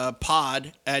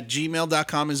pod at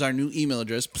gmail.com is our new email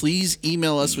address. Please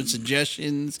email us with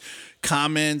suggestions,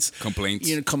 comments, Complaints.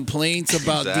 complaints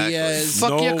about Exactly. Diaz. Fuck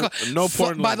No- your no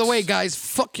porn By the links. way, guys,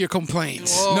 fuck your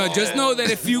complaints. No, just know that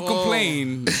if you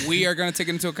complain, we are gonna take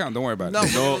it into account. Don't worry about No,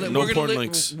 it. No porn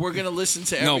links. We're gonna listen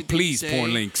to everything. No, please, you say.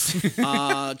 porn links.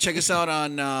 Check us out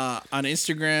on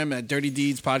Instagram at Dirty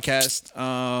Deeds Podcast.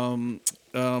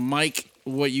 Mike,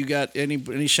 what you got?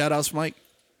 Any shout outs, Mike?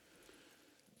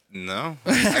 No.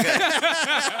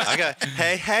 I got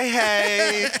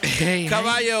hey.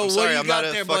 Caballo, I'm what sorry, do you I'm got not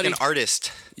a there, fucking buddy?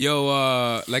 artist.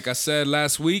 Yo, like I said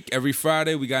last week, every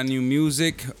Friday we got new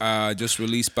music. Just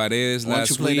released TorreZ Why don't you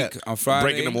last play week that? on Friday.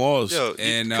 Breaking them walls. Yo,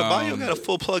 And, Caballo got a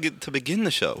full plug to begin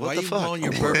the show. What Why the you fuck? blowing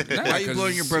your burp? Nah, Why you 'cause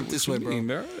blowing your burp it's this way, bro?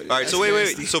 clean, All right, so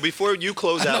wait. So before you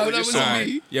close out with your All song,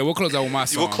 right. Yeah, we'll close out with my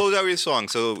song. we'll close out with your song.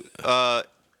 So,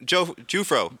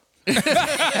 Jufro.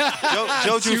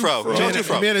 Joe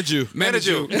Jufro. Manager.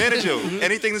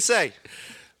 Anything to say?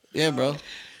 Yeah, bro.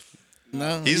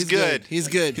 No, He's good. He's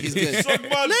good. Let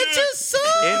your soul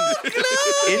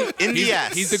In the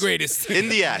ass. He's the greatest. In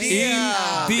the ass.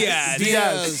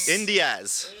 Diaz. In the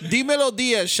ass. Dímelo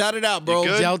Diaz, shout it out, bro. You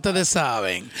good? Ya ustedes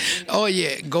saben.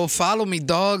 Oye, go follow me,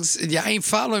 dogs. Ya ain't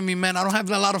following me, man. I don't have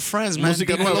a lot of friends, man.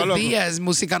 Música Dímelo nueva, loco. Diaz,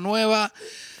 Música Nueva.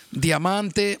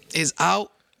 Diamante is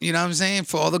out. You know what I'm saying?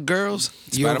 For all the girls,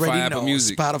 you Spotify, already Apple know.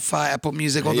 Music. Spotify, Apple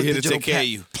Music, all We're the here to digital take care of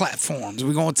you. platforms.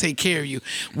 We're going to take care of you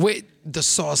with the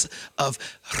sauce of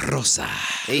Rosa.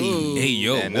 Hey,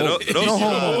 yo. And whoa.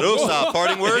 Rosa,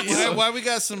 parting words? Why we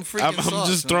got some freaking I'm sauce?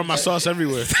 just throwing my sauce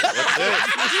everywhere.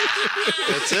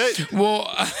 That's it. Well,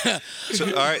 So,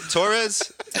 all right,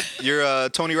 TorreZ, your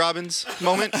Tony Robbins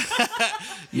moment.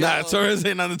 Nah, TorreZ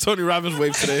ain't on the Tony Robbins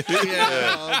wave today.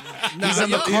 he's on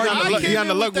the Cardi He on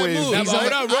the luck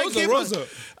wave. Rosa.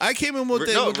 I came in with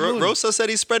No, that. with Rosa said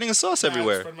he's spreading a sauce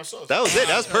everywhere. That was it.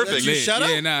 That was perfect. you shut up.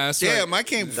 Yeah, nah, that's Damn, right. I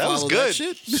can't That was follow good.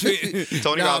 that shit.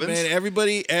 Tony Nah, Robbins. man,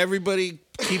 everybody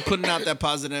keep putting out that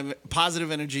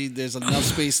positive energy. There's enough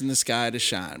space in the sky to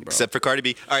shine, bro. Except for Cardi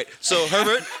B. All right, so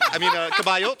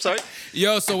Caballo, sorry.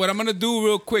 Yo, so what I'm going to do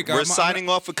real quick. We're signing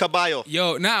off with Caballo.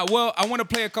 Yo, well, I want to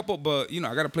play a couple, but, I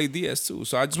got to play Diaz too.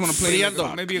 So I just want to play maybe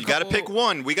a You couple. got to pick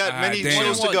one. We got many damn.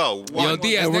 shows to go. Yo, One.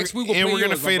 Diaz, next week we'll And play we're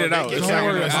gonna yours, my fade it brother. out. Don't It's not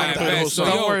worry gonna- it's about not it. gonna play the whole So,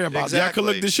 song. don't worry about Exactly. Y'all can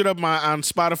look this shit up on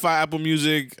Spotify, Apple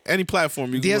Music, any platform.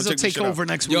 You can Diaz go will check this take shit out. over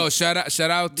next week. Yo, shout out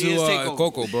to Diaz takeover.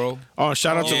 Coco, bro. Oh,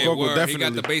 shout out to Yeah, Coco, word. definitely. He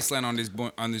got the bass line on this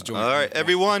joint. All right,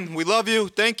 everyone, we love you.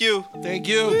 Thank you. Thank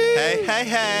you. Hey.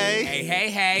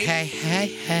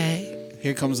 Hey.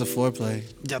 Here comes the foreplay.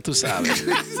 Ya tú sabes.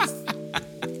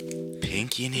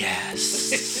 Pinky in the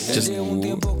ass.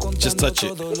 Just touch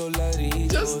it.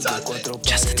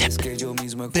 Just a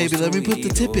tip. Baby, let me put the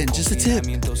tip in. Just a tip.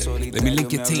 Let me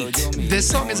link your teeth. This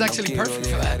song is actually perfect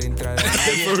for that.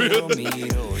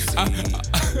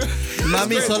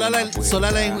 Mami, sola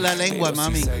la lengua,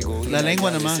 mami. La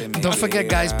lengua nomás. Don't forget,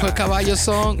 guys, put Caballo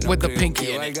song with the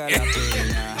pinky in it.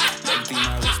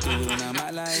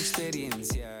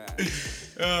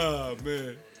 Oh,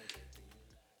 man.